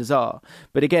defenders are.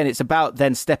 But again, it's about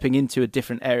then stepping into a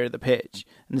different area of the pitch.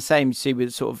 And the same you see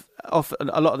with sort of, often,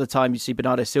 a lot of the time you see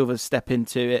Bernardo Silva step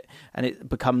into it and it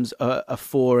becomes a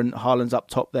 4 and Haaland's up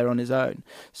top there on his own.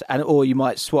 Or you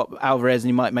might swap Alvarez and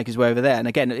he might make his way over there. And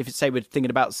again, if say we're thinking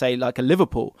about, say, like a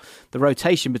Liverpool, the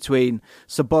rotation between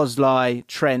Szoboszlai,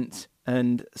 Trent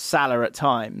and Salah at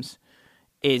times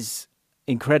is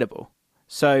incredible.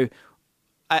 So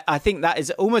I think that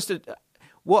is almost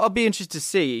what I'll be interested to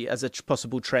see as a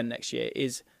possible trend next year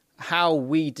is how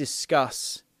we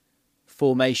discuss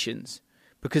formations,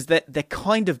 because they're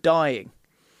kind of dying,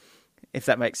 if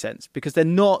that makes sense, because they're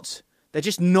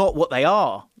just not what they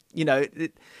are,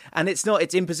 and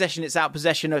it's in possession, it's out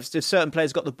possession. If a certain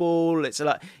player's got the ball, it's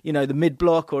like, the mid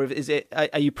block, or is it,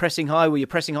 are you pressing high? Well, you're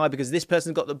pressing high because this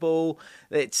person's got the ball.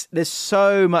 There's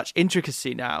so much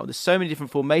intricacy now. There's so many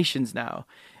different formations now.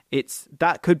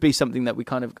 That could be something that we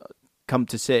kind of come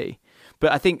to see.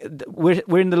 But I think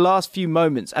we're in the last few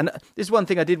moments. And this is one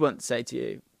thing I did want to say to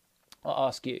you, I'll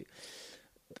ask you.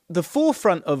 The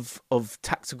forefront of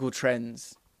tactical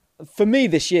trends, for me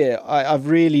this year, I've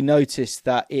really noticed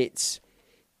that it's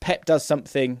Pep does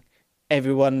something,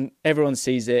 everyone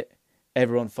sees it,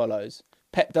 everyone follows.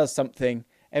 Pep does something,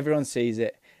 everyone sees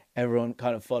it, everyone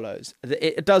kind of follows.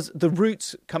 It does, the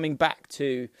roots coming back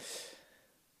to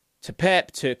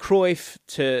Pep, to Cruyff,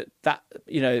 to that,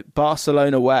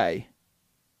 Barcelona way,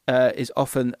 is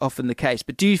often the case.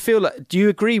 But do you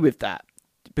agree with that?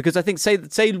 Because I think, say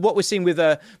what we're seeing with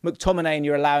McTominay, and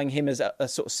you're allowing him as a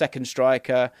sort of second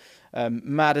striker,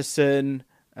 Maddison,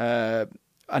 and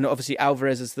obviously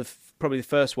Alvarez as probably the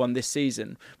first one this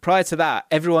season. Prior to that,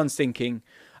 everyone's thinking,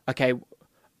 okay,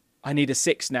 I need a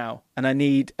 6 now, and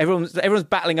everyone's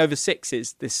battling over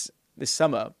 6s this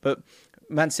summer, but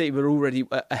Man City were already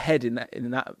ahead in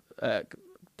that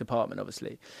department,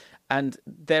 obviously, and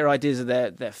their ideas of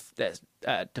their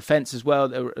defence as well,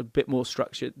 they're a bit more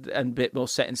structured and a bit more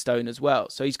set in stone as well.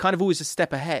 So he's kind of always a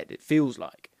step ahead, it feels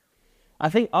like. I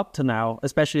think up to now,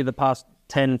 especially the past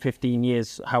 10, 15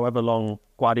 years, however long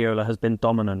Guardiola has been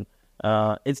dominant,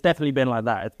 it's definitely been like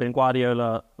that. It's been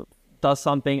Guardiola does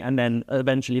something, and then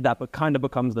eventually that kind of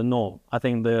becomes the norm. I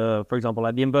think for example,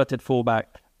 like the inverted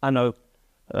fullback, I know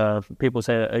people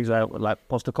say like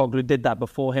Postecoglou did that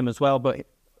before him as well, but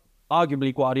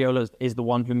arguably Guardiola is the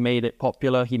one who made it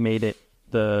popular. He made it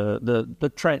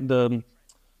the trend,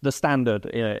 the standard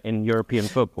in European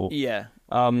football. Yeah,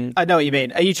 I know what you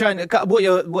mean. Are you trying what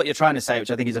you're trying to say,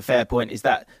 which I think is a fair point, is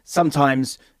that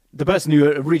sometimes the person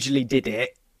who originally did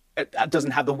it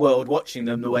doesn't have the world watching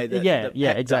them the way that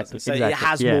exactly. So it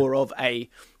has more of a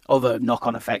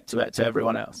knock-on effect to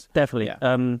everyone else. Definitely.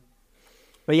 Yeah.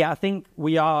 But yeah, I think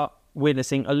we are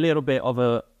witnessing a little bit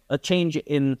of a change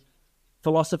in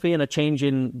philosophy and a change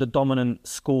in the dominant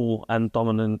school and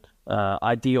dominant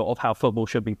idea of how football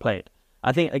should be played.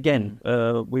 I think, again,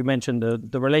 we mentioned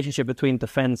the relationship between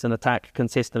defense and attack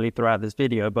consistently throughout this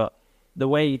video, but the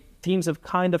way teams have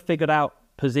kind of figured out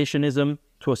positionism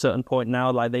to a certain point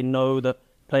now, like they know that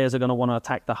players are going to want to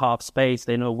attack the half space.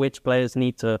 They know which players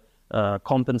need to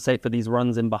compensate for these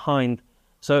runs in behind.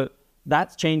 So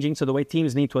that's changing. So the way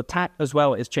teams need to attack as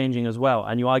well is changing as well.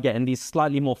 And you are getting these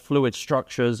slightly more fluid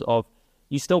structures of,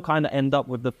 you still kind of end up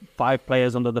with the 5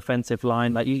 players on the defensive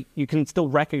line. Like you can still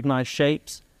recognize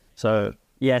shapes. So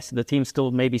yes, the team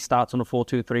still maybe starts on a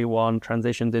 4-2-3-1,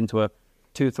 transitions into a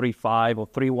 2-3-5 or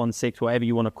 3-1-6, whatever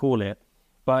you want to call it.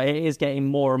 But it is getting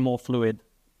more and more fluid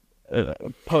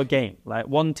per game. Like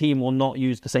one team will not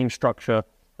use the same structure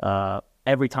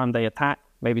every time they attack.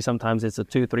 Maybe sometimes it's a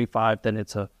 2-3-5, then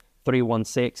it's a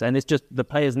 3-1-6. And it's just the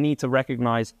players need to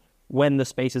recognize when the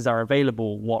spaces are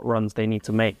available, what runs they need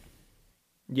to make.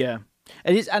 Yeah.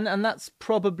 It is, and that's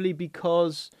probably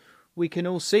because we can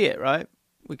all see it, right?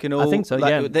 We can all. I think so.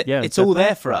 It's all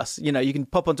there for us. You know, you can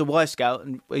pop onto Y-Scout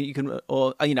and you can,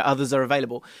 or others are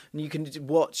available, and you can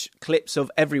watch clips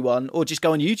of everyone, or just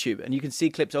go on YouTube and you can see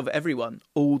clips of everyone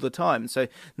all the time. So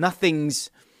nothing's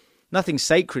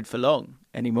sacred for long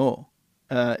anymore.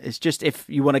 It's just if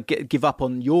you want to give up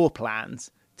on your plans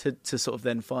to sort of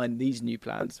then find these new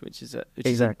plans, which is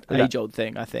an age-old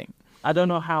thing, I think. I don't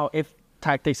know if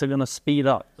tactics are going to speed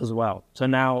up as well. So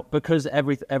now, because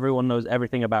everyone knows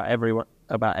everything about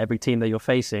every team that you're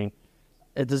facing,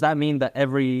 does that mean that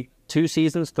every 2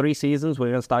 seasons, 3 seasons, we're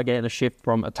going to start getting a shift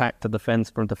from attack to defense,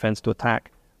 from defense to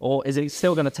attack? Or is it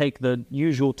still going to take the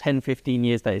usual 10, 15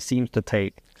 years that it seems to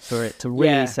take for it to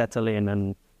really settle in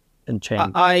and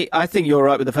change? I think you're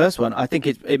right with the first one. I think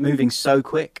it's moving so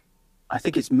quick. I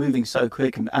think it's moving so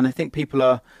quick. And I think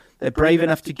people they're brave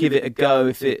enough to give it a go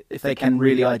if they can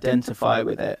really identify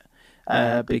with it.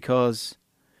 Because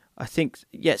I think,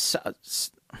 yes, it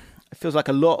feels like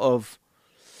a lot of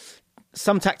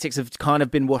some tactics have kind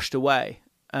of been washed away.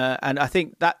 And I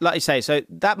think that, like you say, so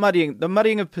that the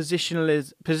muddying of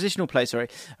positional play,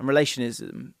 and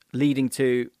relationism leading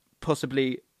to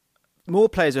possibly more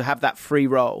players who have that free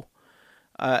role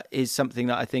is something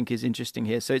that I think is interesting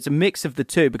here. So it's a mix of the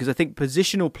two, because I think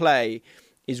positional play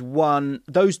is one.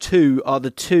 Those two are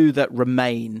the two that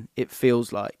remain, it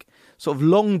feels like. Sort of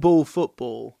long ball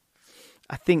football,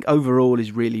 I think overall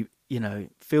is really,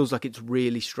 feels like it's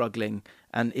really struggling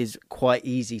and is quite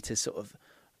easy to sort of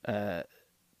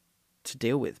to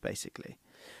deal with, basically.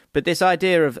 But this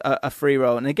idea of a free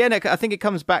role, and again, I think it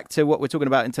comes back to what we're talking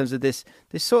about in terms of this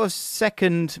sort of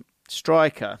second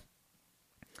striker.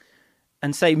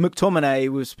 And say McTominay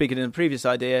was speaking in a previous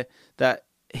idea that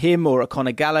him or a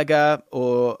Conor Gallagher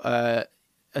or a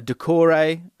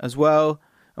Decore as well,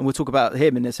 and we'll talk about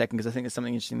him in a second because I think there's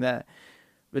something interesting there.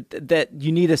 But that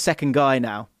you need a second guy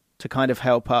now to kind of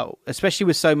help out, especially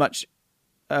with so much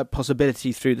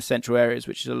possibility through the central areas,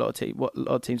 which is what a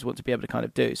lot of teams want to be able to kind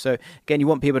of do. So again, you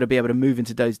want people to be able to move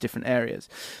into those different areas.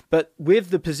 But with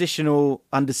the positional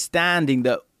understanding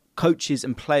that coaches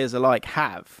and players alike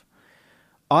have,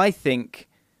 I think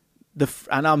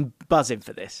and I'm buzzing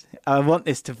for this, I want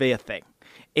this to be a thing,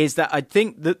 is that I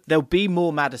think that there'll be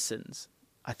more Maddisons.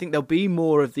 I think there'll be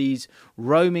more of these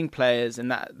roaming players, and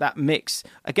that mix.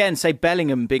 Again, say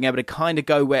Bellingham being able to kind of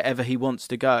go wherever he wants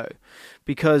to go,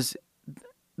 because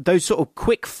those sort of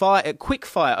quick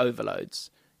fire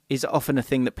overloads is often a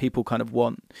thing that people kind of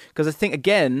want. Because I think,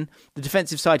 again, the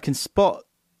defensive side can spot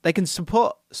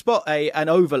an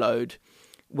overload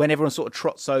when everyone sort of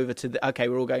trots over to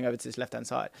we're all going over to this left-hand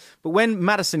side. But when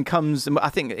Maddison comes, I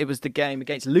think it was the game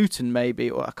against Luton maybe,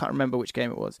 or I can't remember which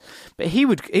game it was, but he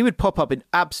would pop up in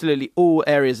absolutely all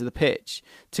areas of the pitch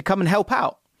to come and help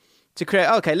out, to create,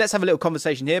 let's have a little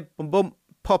conversation here, boom, boom,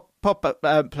 pop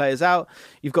players out.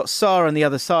 You've got Sarr on the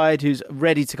other side who's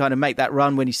ready to kind of make that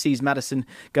run when he sees Maddison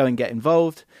go and get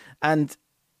involved. And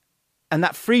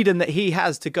that freedom that he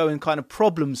has to go and kind of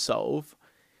problem solve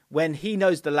when he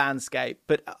knows the landscape.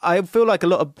 But I feel like a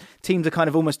lot of teams are kind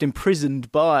of almost imprisoned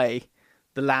by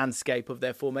the landscape of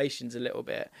their formations a little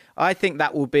bit. I think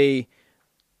that will be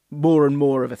more and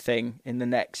more of a thing in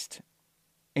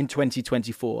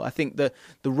 2024. I think the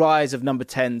rise of number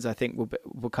 10s, I think, will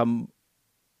become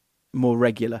more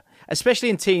regular, especially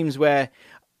in teams where...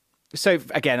 So,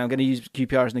 again, I'm going to use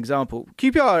QPR as an example.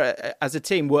 QPR as a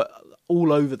team were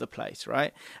all over the place,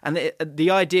 right? And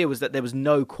the idea was that there was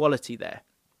no quality there.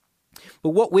 But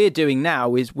what we're doing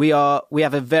now is we have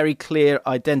a very clear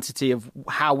identity of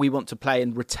how we want to play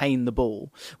and retain the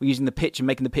ball. We're using the pitch and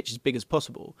making the pitch as big as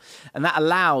possible. And that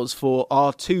allows for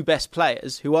our two best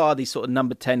players, who are these sort of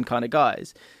number 10 kind of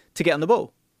guys, to get on the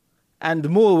ball. And the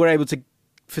more we're able to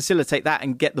facilitate that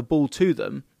and get the ball to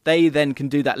them, they then can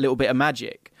do that little bit of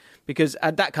magic. Because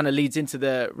that kind of leads into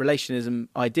the relationism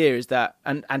idea, is that,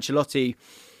 and Ancelotti,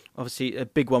 obviously a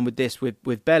big one with this,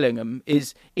 with Bellingham,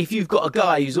 is if you've got a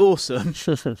guy who's awesome,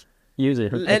 use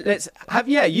it.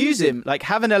 Use him. Like,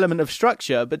 have an element of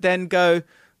structure, but then go,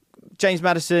 James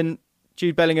Maddison,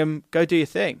 Jude Bellingham, go do your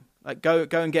thing. Like, go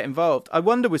and get involved. I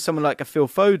wonder with someone like a Phil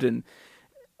Foden,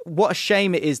 what a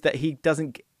shame it is that he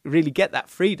doesn't really get that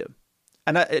freedom.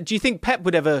 And do you think Pep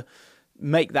would ever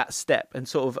make that step and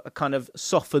sort of kind of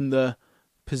soften the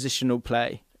positional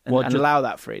play and allow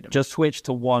that freedom? Just switch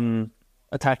to one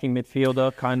attacking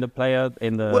midfielder kind of player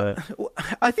in the... Well,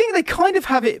 I think they kind of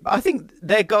have it. I think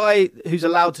their guy who's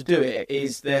allowed to do it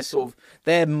is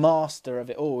their master of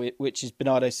it all, which is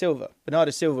Bernardo Silva. Bernardo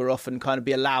Silva often kind of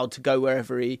be allowed to go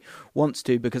wherever he wants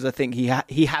to, because I think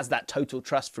he has that total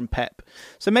trust from Pep.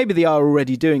 So maybe they are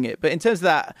already doing it. But in terms of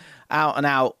that out and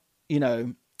out,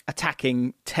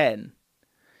 attacking 10,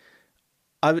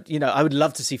 I would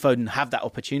love to see Foden have that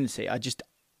opportunity.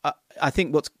 I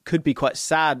think what could be quite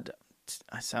sad,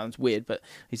 that sounds weird, but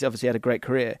he's obviously had a great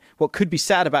career. What could be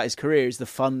sad about his career is the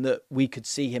fun that we could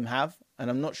see him have, and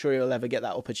I'm not sure he'll ever get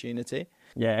that opportunity.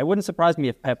 Yeah, it wouldn't surprise me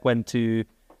if Pep went to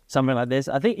something like this.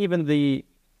 I think even the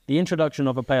introduction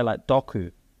of a player like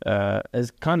Doku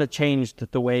has kind of changed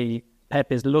the way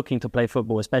Pep is looking to play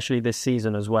football, especially this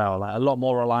season as well. Like, a lot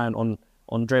more reliant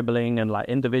on dribbling and like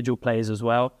individual plays as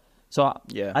well. So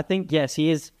yeah. I think, yes, he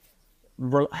is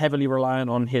heavily reliant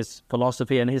on his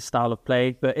philosophy and his style of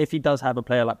play. But if he does have a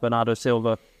player like Bernardo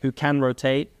Silva who can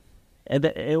rotate,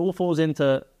 it all falls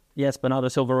into, yes, Bernardo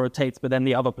Silva rotates, but then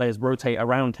the other players rotate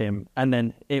around him. And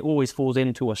then it always falls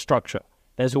into a structure.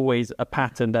 There's always a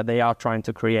pattern that they are trying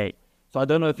to create. So I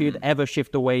don't know if you'd ever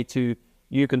shift away to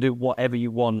you can do whatever you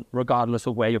want, regardless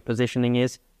of where your positioning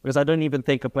is. Because I don't even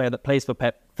think a player that plays for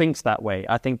Pep thinks that way.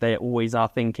 I think they always are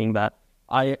thinking that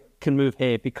I can move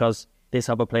here because this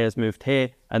other player's moved here,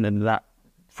 and then that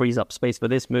frees up space for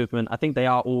this movement. I think they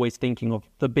are always thinking of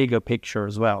the bigger picture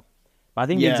as well. But I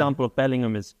think the example of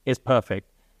Bellingham is perfect,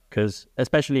 because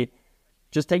especially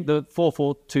just take the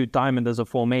 4-4-2 diamond as a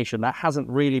formation. That hasn't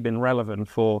really been relevant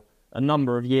for a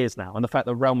number of years now. And the fact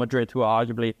that Real Madrid, who are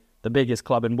arguably the biggest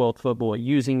club in world football, are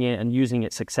using it and using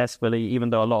it successfully,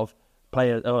 even though a lot of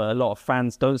players or a lot of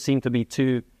fans don't seem to be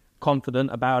too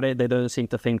confident about it. They don't seem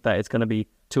to think that it's going to be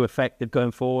too effective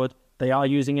going forward. They are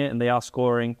using it and they are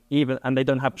scoring, and they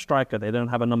don't have a striker. They don't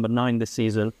have a number 9 this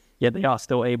season, yet they are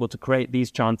still able to create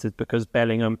these chances because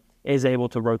Bellingham is able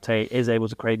to rotate, is able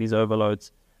to create these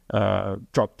overloads,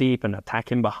 drop deep and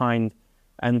attack in behind,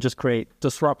 and just create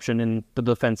disruption in the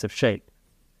defensive shape.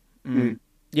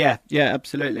 Yeah,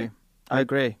 absolutely. I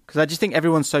agree. Because I just think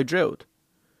everyone's so drilled.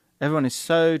 Everyone is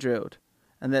so drilled.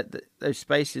 And that those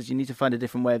spaces, you need to find a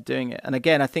different way of doing it. And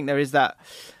again, I think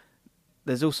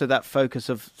there's also that focus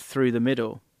of through the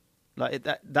middle. Like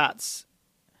that's,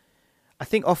 I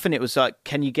think often it was like,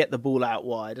 can you get the ball out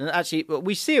wide? And actually,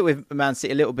 we see it with Man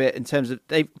City a little bit in terms of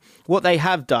what they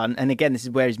have done. And again, this is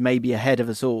where he's maybe ahead of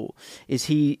us all, is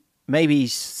he's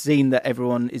seen that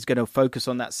everyone is going to focus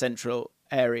on that central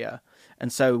area.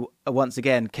 And so once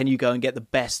again, can you go and get the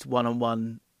best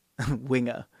one-on-one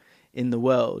winger in the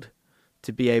world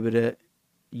to be able to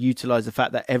utilize the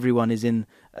fact that everyone is in,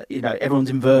 everyone's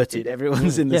inverted,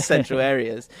 everyone's in the central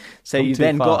areas. So you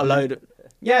then got a load of,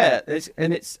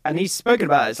 and he's spoken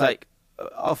about it. It's like,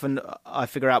 often I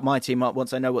figure out my team up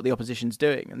once I know what the opposition's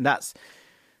doing. And that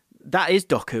is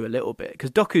Doku a little bit,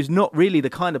 because Doku's not really the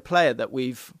kind of player that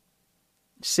we've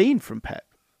seen from Pep.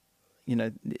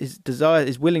 His desire,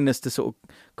 his willingness to sort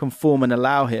of conform and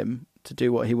allow him to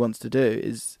do what he wants to do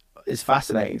is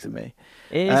fascinating to me.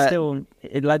 It is still,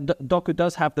 Doku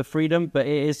does have the freedom, but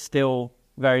it is still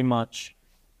very much,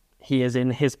 he is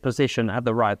in his position at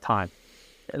the right time.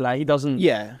 Like, he doesn't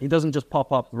just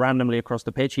pop up randomly across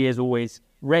the pitch. He is always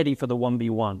ready for the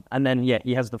 1v1. And then,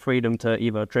 he has the freedom to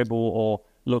either dribble or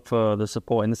look for the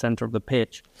support in the center of the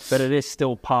pitch. But it is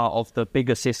still part of the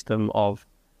bigger system of,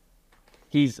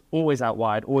 he's always out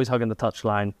wide, always hugging the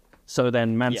touchline. So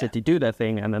then Man City do their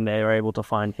thing, and then they're able to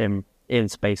find him in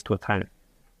space to attack.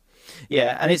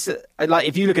 Yeah, and it's like,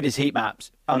 if you look at his heat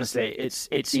maps, honestly, it's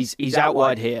he's out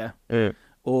wide here,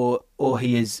 or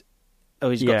he's got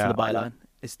to the byline.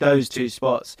 It's those two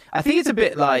spots. I think it's a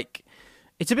bit like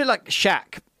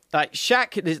Shaq. Like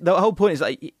Shaq, the whole point is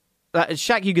like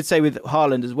Shaq. You could say with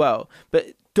Haaland as well, but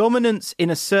dominance in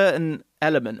a certain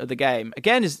element of the game,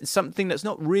 again, is something that's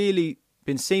not really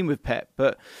been seen with Pep.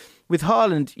 But with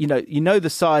Haaland, you know the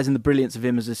size and the brilliance of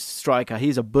him as a striker.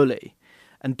 He's a bully.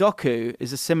 And Doku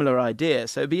is a similar idea.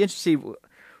 So it'd be interesting.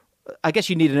 I guess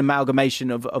you need an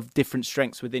amalgamation of different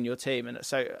strengths within your team. And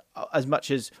so as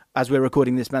much as we're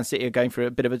recording this, Man City are going through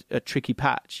a bit of a tricky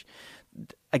patch.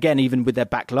 Again, even with their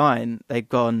back line, they've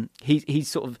gone, he's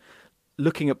sort of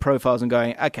looking at profiles and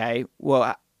going, okay,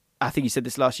 well, I think he said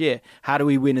this last year, how do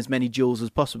we win as many duels as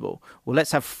possible? Well,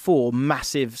 let's have 4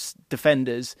 massive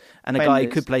defenders and a guy who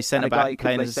could play centre-back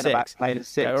playing as a 6.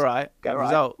 Go, all right,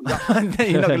 result.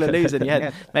 You're not going to lose in the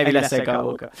end. Maybe let's say Kyle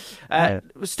Walker.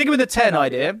 Sticking with the 10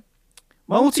 idea,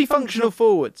 multifunctional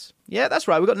forwards. Yeah, that's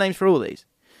right. We've got names for all these.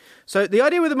 So the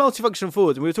idea with the multifunctional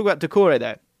forwards, and we were talking about Decore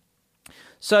there.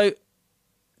 So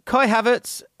Kai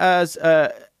Havertz as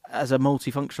a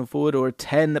multifunctional forward, or a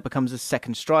 10 that becomes a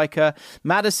second striker.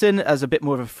 Maddison as a bit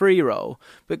more of a free role.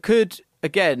 But could,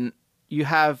 again, you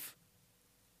have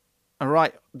the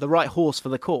right horse for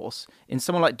the course in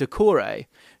someone like Decore,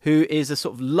 who is a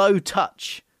sort of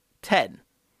low-touch 10,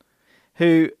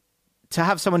 who, to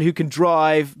have someone who can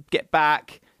drive, get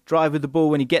back, drive with the ball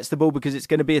when he gets the ball, because it's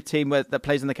going to be a team that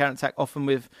plays on the counter-attack often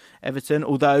with Everton.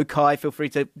 Although, Kai, feel free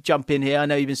to jump in here. I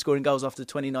know you've been scoring goals after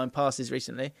 29 passes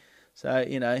recently. So,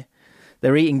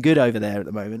 they're eating good over there at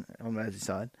the moment on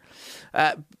Merseyside.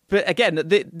 But again,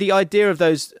 the idea of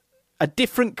a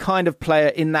different kind of player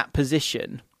in that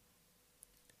position.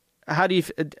 How do you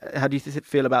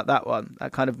feel about that one?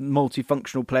 That kind of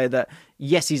multifunctional player that,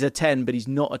 yes, he's a 10, but he's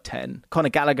not a 10. Conor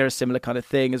Gallagher, a similar kind of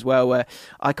thing as well, where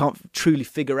I can't truly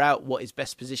figure out what his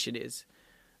best position is.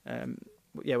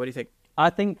 What do you think? I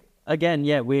think, again,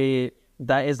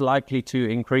 that is likely to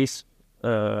increase,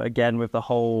 again, with the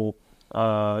whole...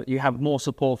 you have more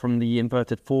support from the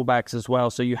inverted fullbacks as well,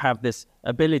 so you have this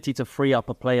ability to free up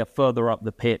a player further up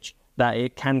the pitch, that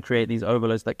it can create these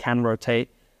overloads that can rotate.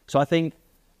 So I think,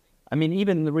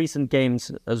 even in the recent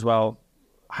games as well,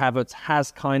 Havertz has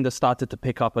kind of started to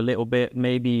pick up a little bit.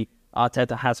 Maybe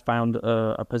Arteta has found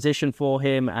a position for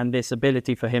him, and this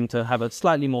ability for him to have a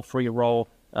slightly more free role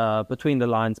between the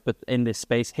lines, but in this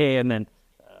space here, and then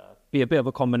be a bit of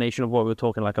a combination of what we were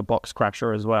talking, like a box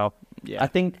crasher as well. Yeah. I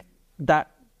think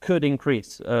that could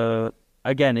increase.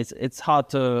 Again, it's hard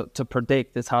to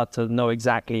predict. It's hard to know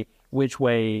exactly which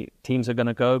way teams are going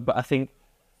to go. But I think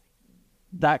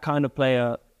that kind of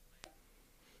player,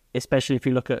 especially if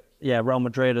you look at Real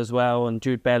Madrid as well, and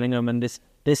Jude Bellingham, and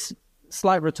this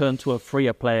slight return to a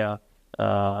freer player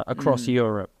across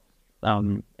Europe,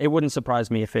 it wouldn't surprise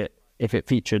me if it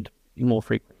featured more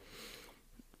frequently.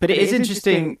 But it is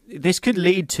interesting. This could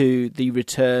lead to the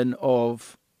return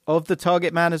of the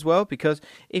target man as well, because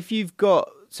if you've got,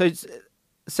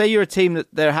 say you're a team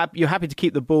that you're happy to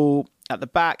keep the ball at the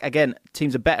back. Again,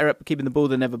 teams are better at keeping the ball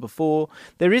than ever before.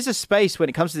 There is a space when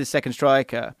it comes to the second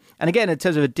striker. And again, in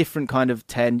terms of a different kind of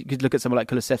 10, you could look at someone like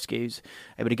Kulusevski, who's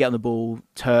able to get on the ball,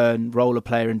 turn, roll a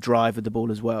player and drive with the ball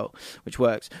as well, which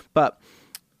works. But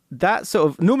that sort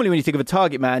of, normally when you think of a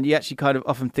target man, you actually kind of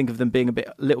often think of them being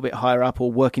a little bit higher up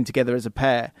or working together as a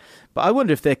pair. But I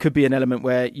wonder if there could be an element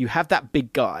where you have that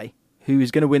big guy who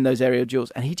is going to win those aerial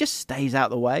duels and he just stays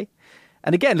out the way.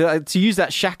 And again, to use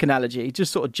that Shaq analogy, he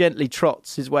just sort of gently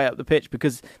trots his way up the pitch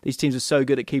because these teams are so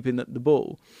good at keeping the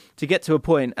ball to get to a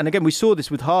point. And again, we saw this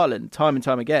with Haaland time and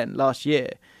time again last year.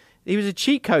 He was a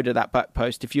cheat code at that back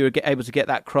post if you were able to get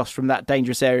that cross from that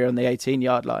dangerous area on the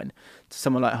 18-yard line to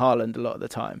someone like Haaland a lot of the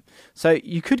time. So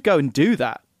you could go and do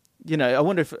that. I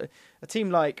wonder if a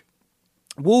team like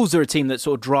Wolves are a team that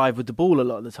sort of drive with the ball a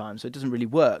lot of the time, so it doesn't really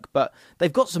work. But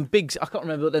they've got some big... I can't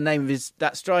remember what the name of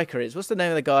that striker is. What's the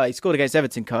name of the guy? He scored against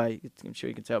Everton, Kai. I'm sure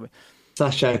you can tell me.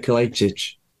 Sasha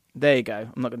Kalajdzic. There you go.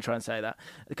 I'm not going to try and say that.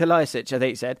 Kalajdzic, I think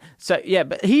he said. So, yeah,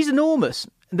 but he's enormous.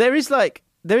 There is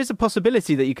a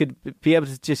possibility that you could be able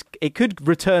to it could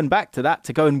return back to that,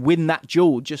 to go and win that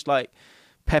duel, just like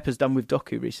Pep has done with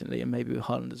Doku recently and maybe with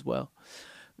Haaland as well.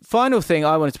 Final thing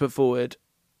I wanted to put forward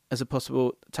as a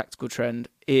possible tactical trend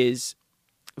is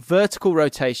vertical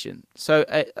rotation. So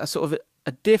a sort of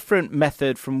a different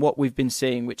method from what we've been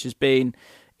seeing, which has been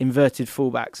inverted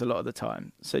fullbacks a lot of the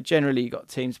time. So generally you've got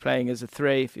teams playing as a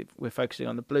 3. We're focusing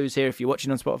on the Blues here if you're watching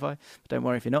on Spotify, but don't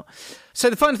worry if you're not. So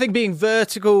the final thing being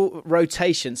vertical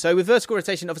rotation. So with vertical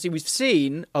rotation, obviously we've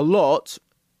seen a lot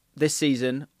this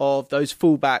season of those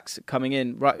fullbacks coming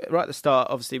in. Right at the start,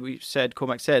 obviously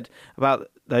Cormac said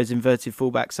about those inverted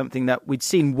fullbacks, something that we'd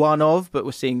seen one of, but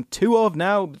we're seeing 2 of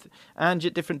now, and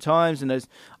at different times, and those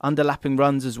underlapping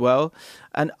runs as well.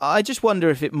 And I just wonder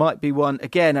if it might be one,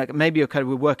 again, maybe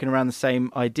we're working around the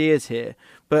same ideas here,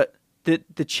 but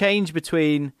the change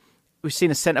between, we've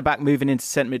seen a centre back moving into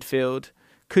centre midfield.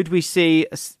 Could we see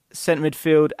a centre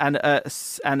midfield and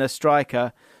a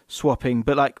striker swapping,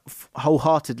 but like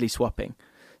wholeheartedly swapping?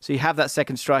 So you have that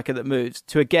second striker that moves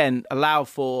to again allow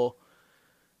for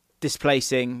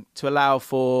displacing, to allow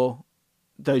for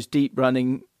those deep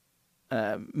running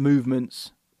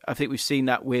movements. I think we've seen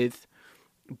that with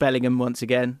Bellingham once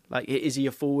again. Like, is he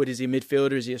a forward? Is he a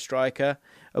midfielder? Is he a striker?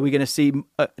 Are we going to see? Do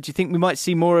you think we might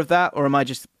see more of that, or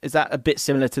is that a bit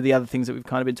similar to the other things that we've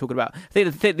kind of been talking about? I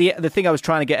think the thing I was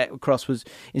trying to get across was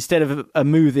instead of a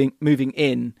moving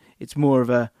in, it's more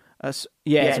of it's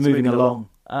moving along.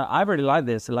 I really like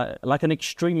this, like an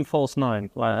extreme false nine,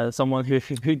 like someone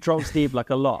who drops deep like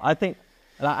a lot. I think,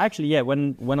 actually, yeah.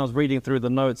 When I was reading through the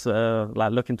notes,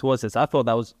 like looking towards this, I thought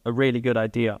that was a really good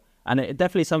idea, and it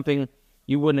definitely something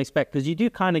you wouldn't expect, because you do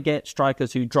kind of get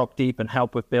strikers who drop deep and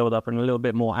help with build-up and a little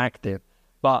bit more active.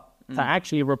 But to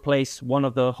actually replace one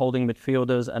of the holding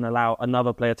midfielders and allow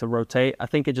another player to rotate, I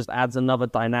think it just adds another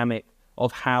dynamic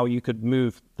of how you could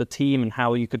move the team and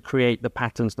how you could create the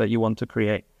patterns that you want to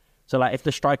create. So like if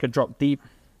the striker dropped deep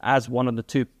as one of the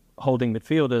two holding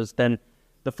midfielders, then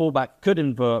the fullback could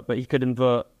invert, but he could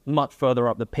invert much further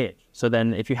up the pitch. So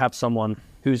then if you have someone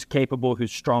who's capable,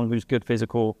 who's strong, who's good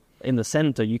physical in the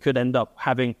center, you could end up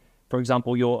having, for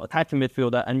example, your attacking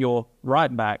midfielder and your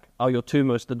right back are your two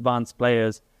most advanced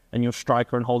players, and your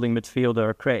striker and holding midfielder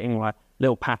are creating like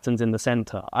little patterns in the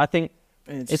center. I think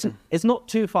it's not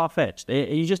too far-fetched.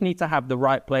 You just need to have the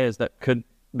right players that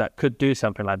could do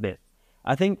something like this.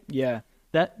 I think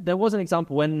that there was an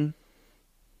example when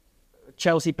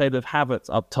Chelsea played with Havertz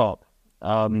up top.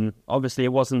 Obviously,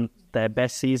 it wasn't their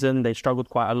best season. They struggled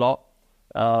quite a lot.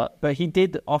 But he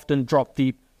did often drop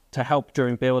deep to help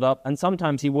during build-up, and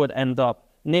sometimes he would end up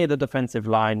near the defensive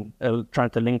line trying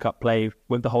to link up play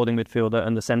with the holding midfielder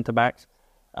and the centre-backs.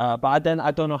 But then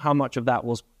I don't know how much of that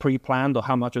was pre-planned or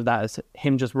how much of that is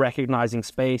him just recognising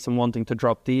space and wanting to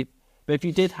drop deep. But if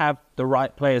you did have the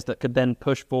right players that could then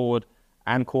push forward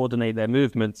and coordinate their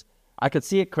movements, I could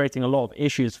see it creating a lot of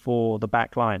issues for the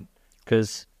back line,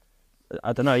 because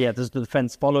I don't know, does the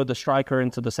defence follow the striker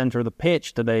into the centre of the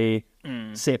pitch? Do they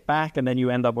sit back and then you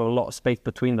end up with a lot of space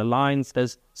between the lines?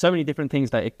 There's so many different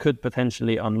things that it could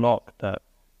potentially unlock that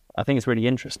I think is really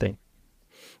interesting.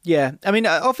 Yeah, I mean,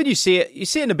 often you see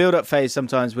it in the build-up phase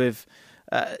sometimes with,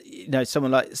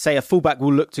 someone like, say, a fullback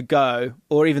will look to go,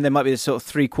 or even there might be this sort of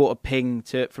three-quarter ping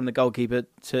from the goalkeeper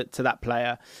to that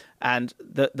player, and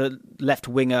the left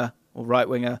winger or right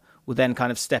winger will then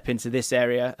kind of step into this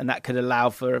area, and that could allow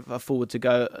for a forward to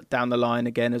go down the line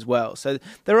again as well. So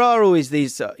there are always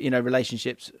these,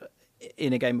 relationships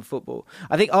in a game of football.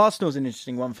 I think Arsenal's an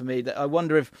interesting one for me. That I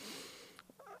wonder if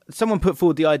someone put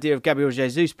forward the idea of Gabriel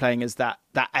Jesus playing as that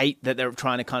 8 that they're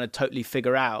trying to kind of totally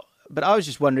figure out. But I was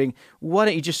just wondering, why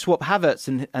don't you just swap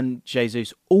Havertz and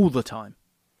Jesus all the time?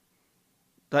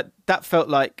 That feels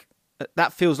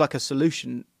like a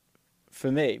solution for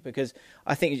me, because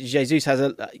I think Jesus has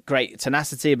a great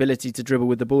tenacity, ability to dribble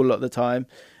with the ball a lot of the time,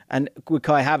 and with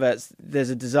Kai Havertz, there's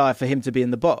a desire for him to be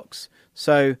in the box.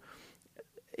 So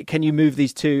can you move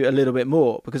these two a little bit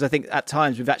more? Because I think at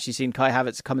times we've actually seen Kai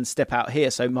Havertz come and step out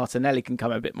here, so Martinelli can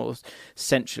come a bit more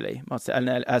centrally.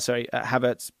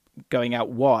 Havertz going out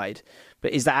wide.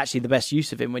 But is that actually the best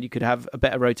use of him when you could have a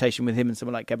better rotation with him and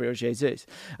someone like Gabriel Jesus?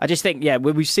 I just think,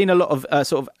 we've seen a lot of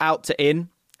sort of out to in,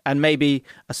 and maybe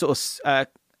a sort of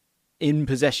in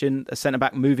possession, a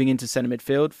centre-back moving into centre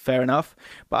midfield, fair enough.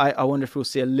 But I wonder if we'll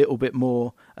see a little bit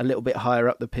more, a little bit higher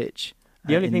up the pitch.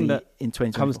 The only thing that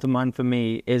comes to mind for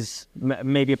me is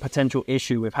maybe a potential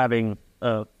issue with having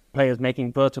players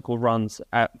making vertical runs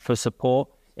for support,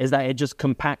 is that it just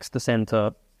compacts the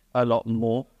centre a lot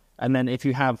more. And then if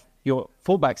you have your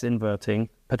fullbacks inverting,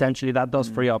 potentially that does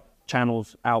free up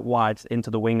channels out wide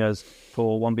into the wingers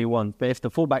for 1v1. But if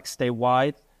the fullbacks stay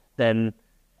wide, then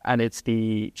and it's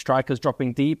the strikers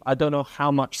dropping deep, I don't know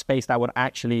how much space that would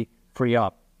actually free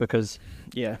up, because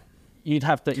you'd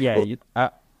have to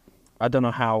I don't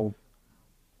know how.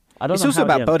 It's also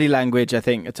about body language, I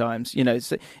think, at times.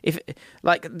 So if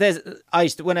like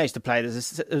when I used to play,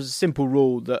 there's a simple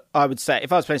rule that I would say,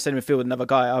 if I was playing centre midfield with another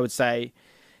guy, I would say,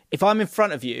 if I'm in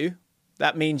front of you,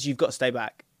 that means you've got to stay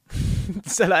back.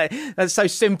 So that's so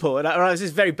simple, and this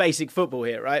is very basic football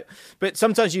here, right? But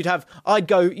sometimes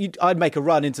I'd make a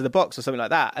run into the box or something like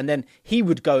that, and then he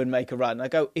would go and make a run. I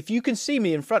go, if you can see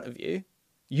me in front of you,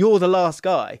 you're the last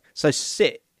guy, so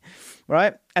sit,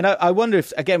 right? And I wonder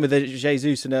if, again, with the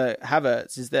Jesus and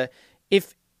Havertz, is that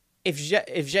if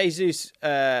Jesus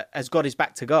has got his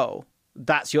back to goal,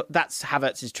 that's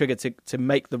Havertz's trigger to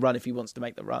make the run if he wants to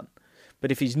make the run.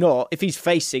 But if he's not, if he's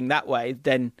facing that way,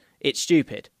 then it's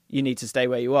stupid. You need to stay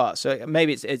where you are. So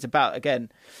maybe it's about,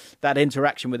 again, that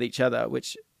interaction with each other,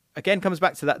 which again comes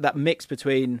back to that mix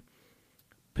between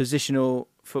positional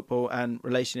football and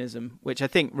relationism, which I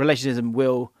think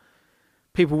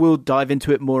people will dive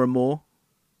into it more and more.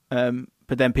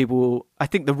 But then I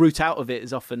think the route out of it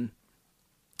is often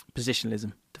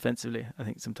positionalism defensively, I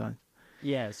think sometimes.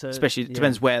 Yeah. So especially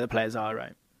depends where the players are,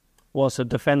 right? Well, so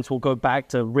defense will go back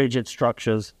to rigid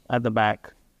structures at the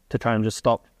back to try and just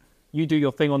stop. You do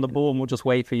your thing on the ball and we'll just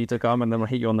wait for you to come and then we'll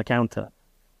hit you on the counter.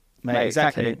 Mate,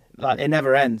 exactly. Like, it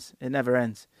never ends. It never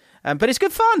ends. But it's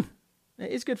good fun.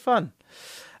 It is good fun.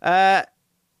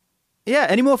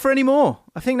 Any more for any more?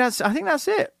 I think that's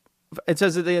it. In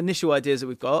terms of the initial ideas that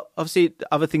we've got, obviously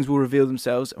other things will reveal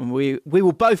themselves and we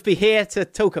will both be here to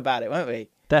talk about it, won't we?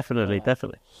 Definitely.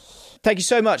 Thank you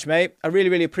so much, mate. I really,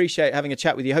 really appreciate having a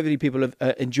chat with you. Hopefully people have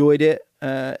enjoyed it.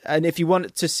 And if you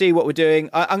want to see what we're doing,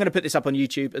 I'm going to put this up on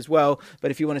YouTube as well.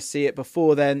 But if you want to see it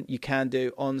before then, you can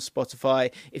do on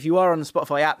Spotify. If you are on the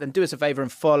Spotify app, then do us a favour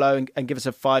and follow and give us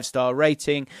a 5-star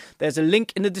rating. There's a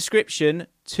link in the description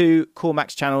to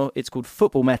Cormac's channel. It's called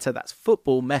Football Meta. That's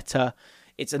Football Meta.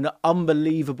 It's an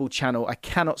unbelievable channel. I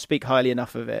cannot speak highly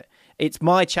enough of it. It's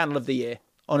my channel of the year.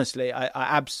 Honestly, I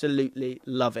absolutely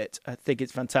love it. I think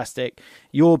it's fantastic.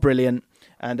 You're brilliant.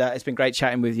 And it's been great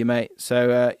chatting with you, mate.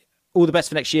 So all the best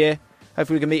for next year.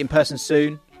 Hopefully we can meet in person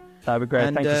soon. That'd be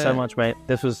great. Thank you so much, mate.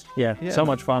 This was, so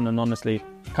much fun and honestly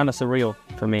kind of surreal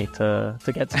for me to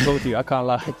get to talk to you. I can't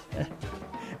lie.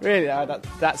 Really,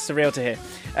 that's surreal to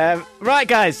hear. Right,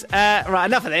 guys.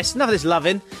 Enough of this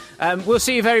loving. We'll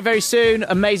see you very, very soon.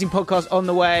 Amazing podcast on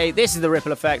the way. This is The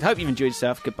Ripple Effect. Hope you've enjoyed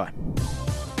yourself. Goodbye.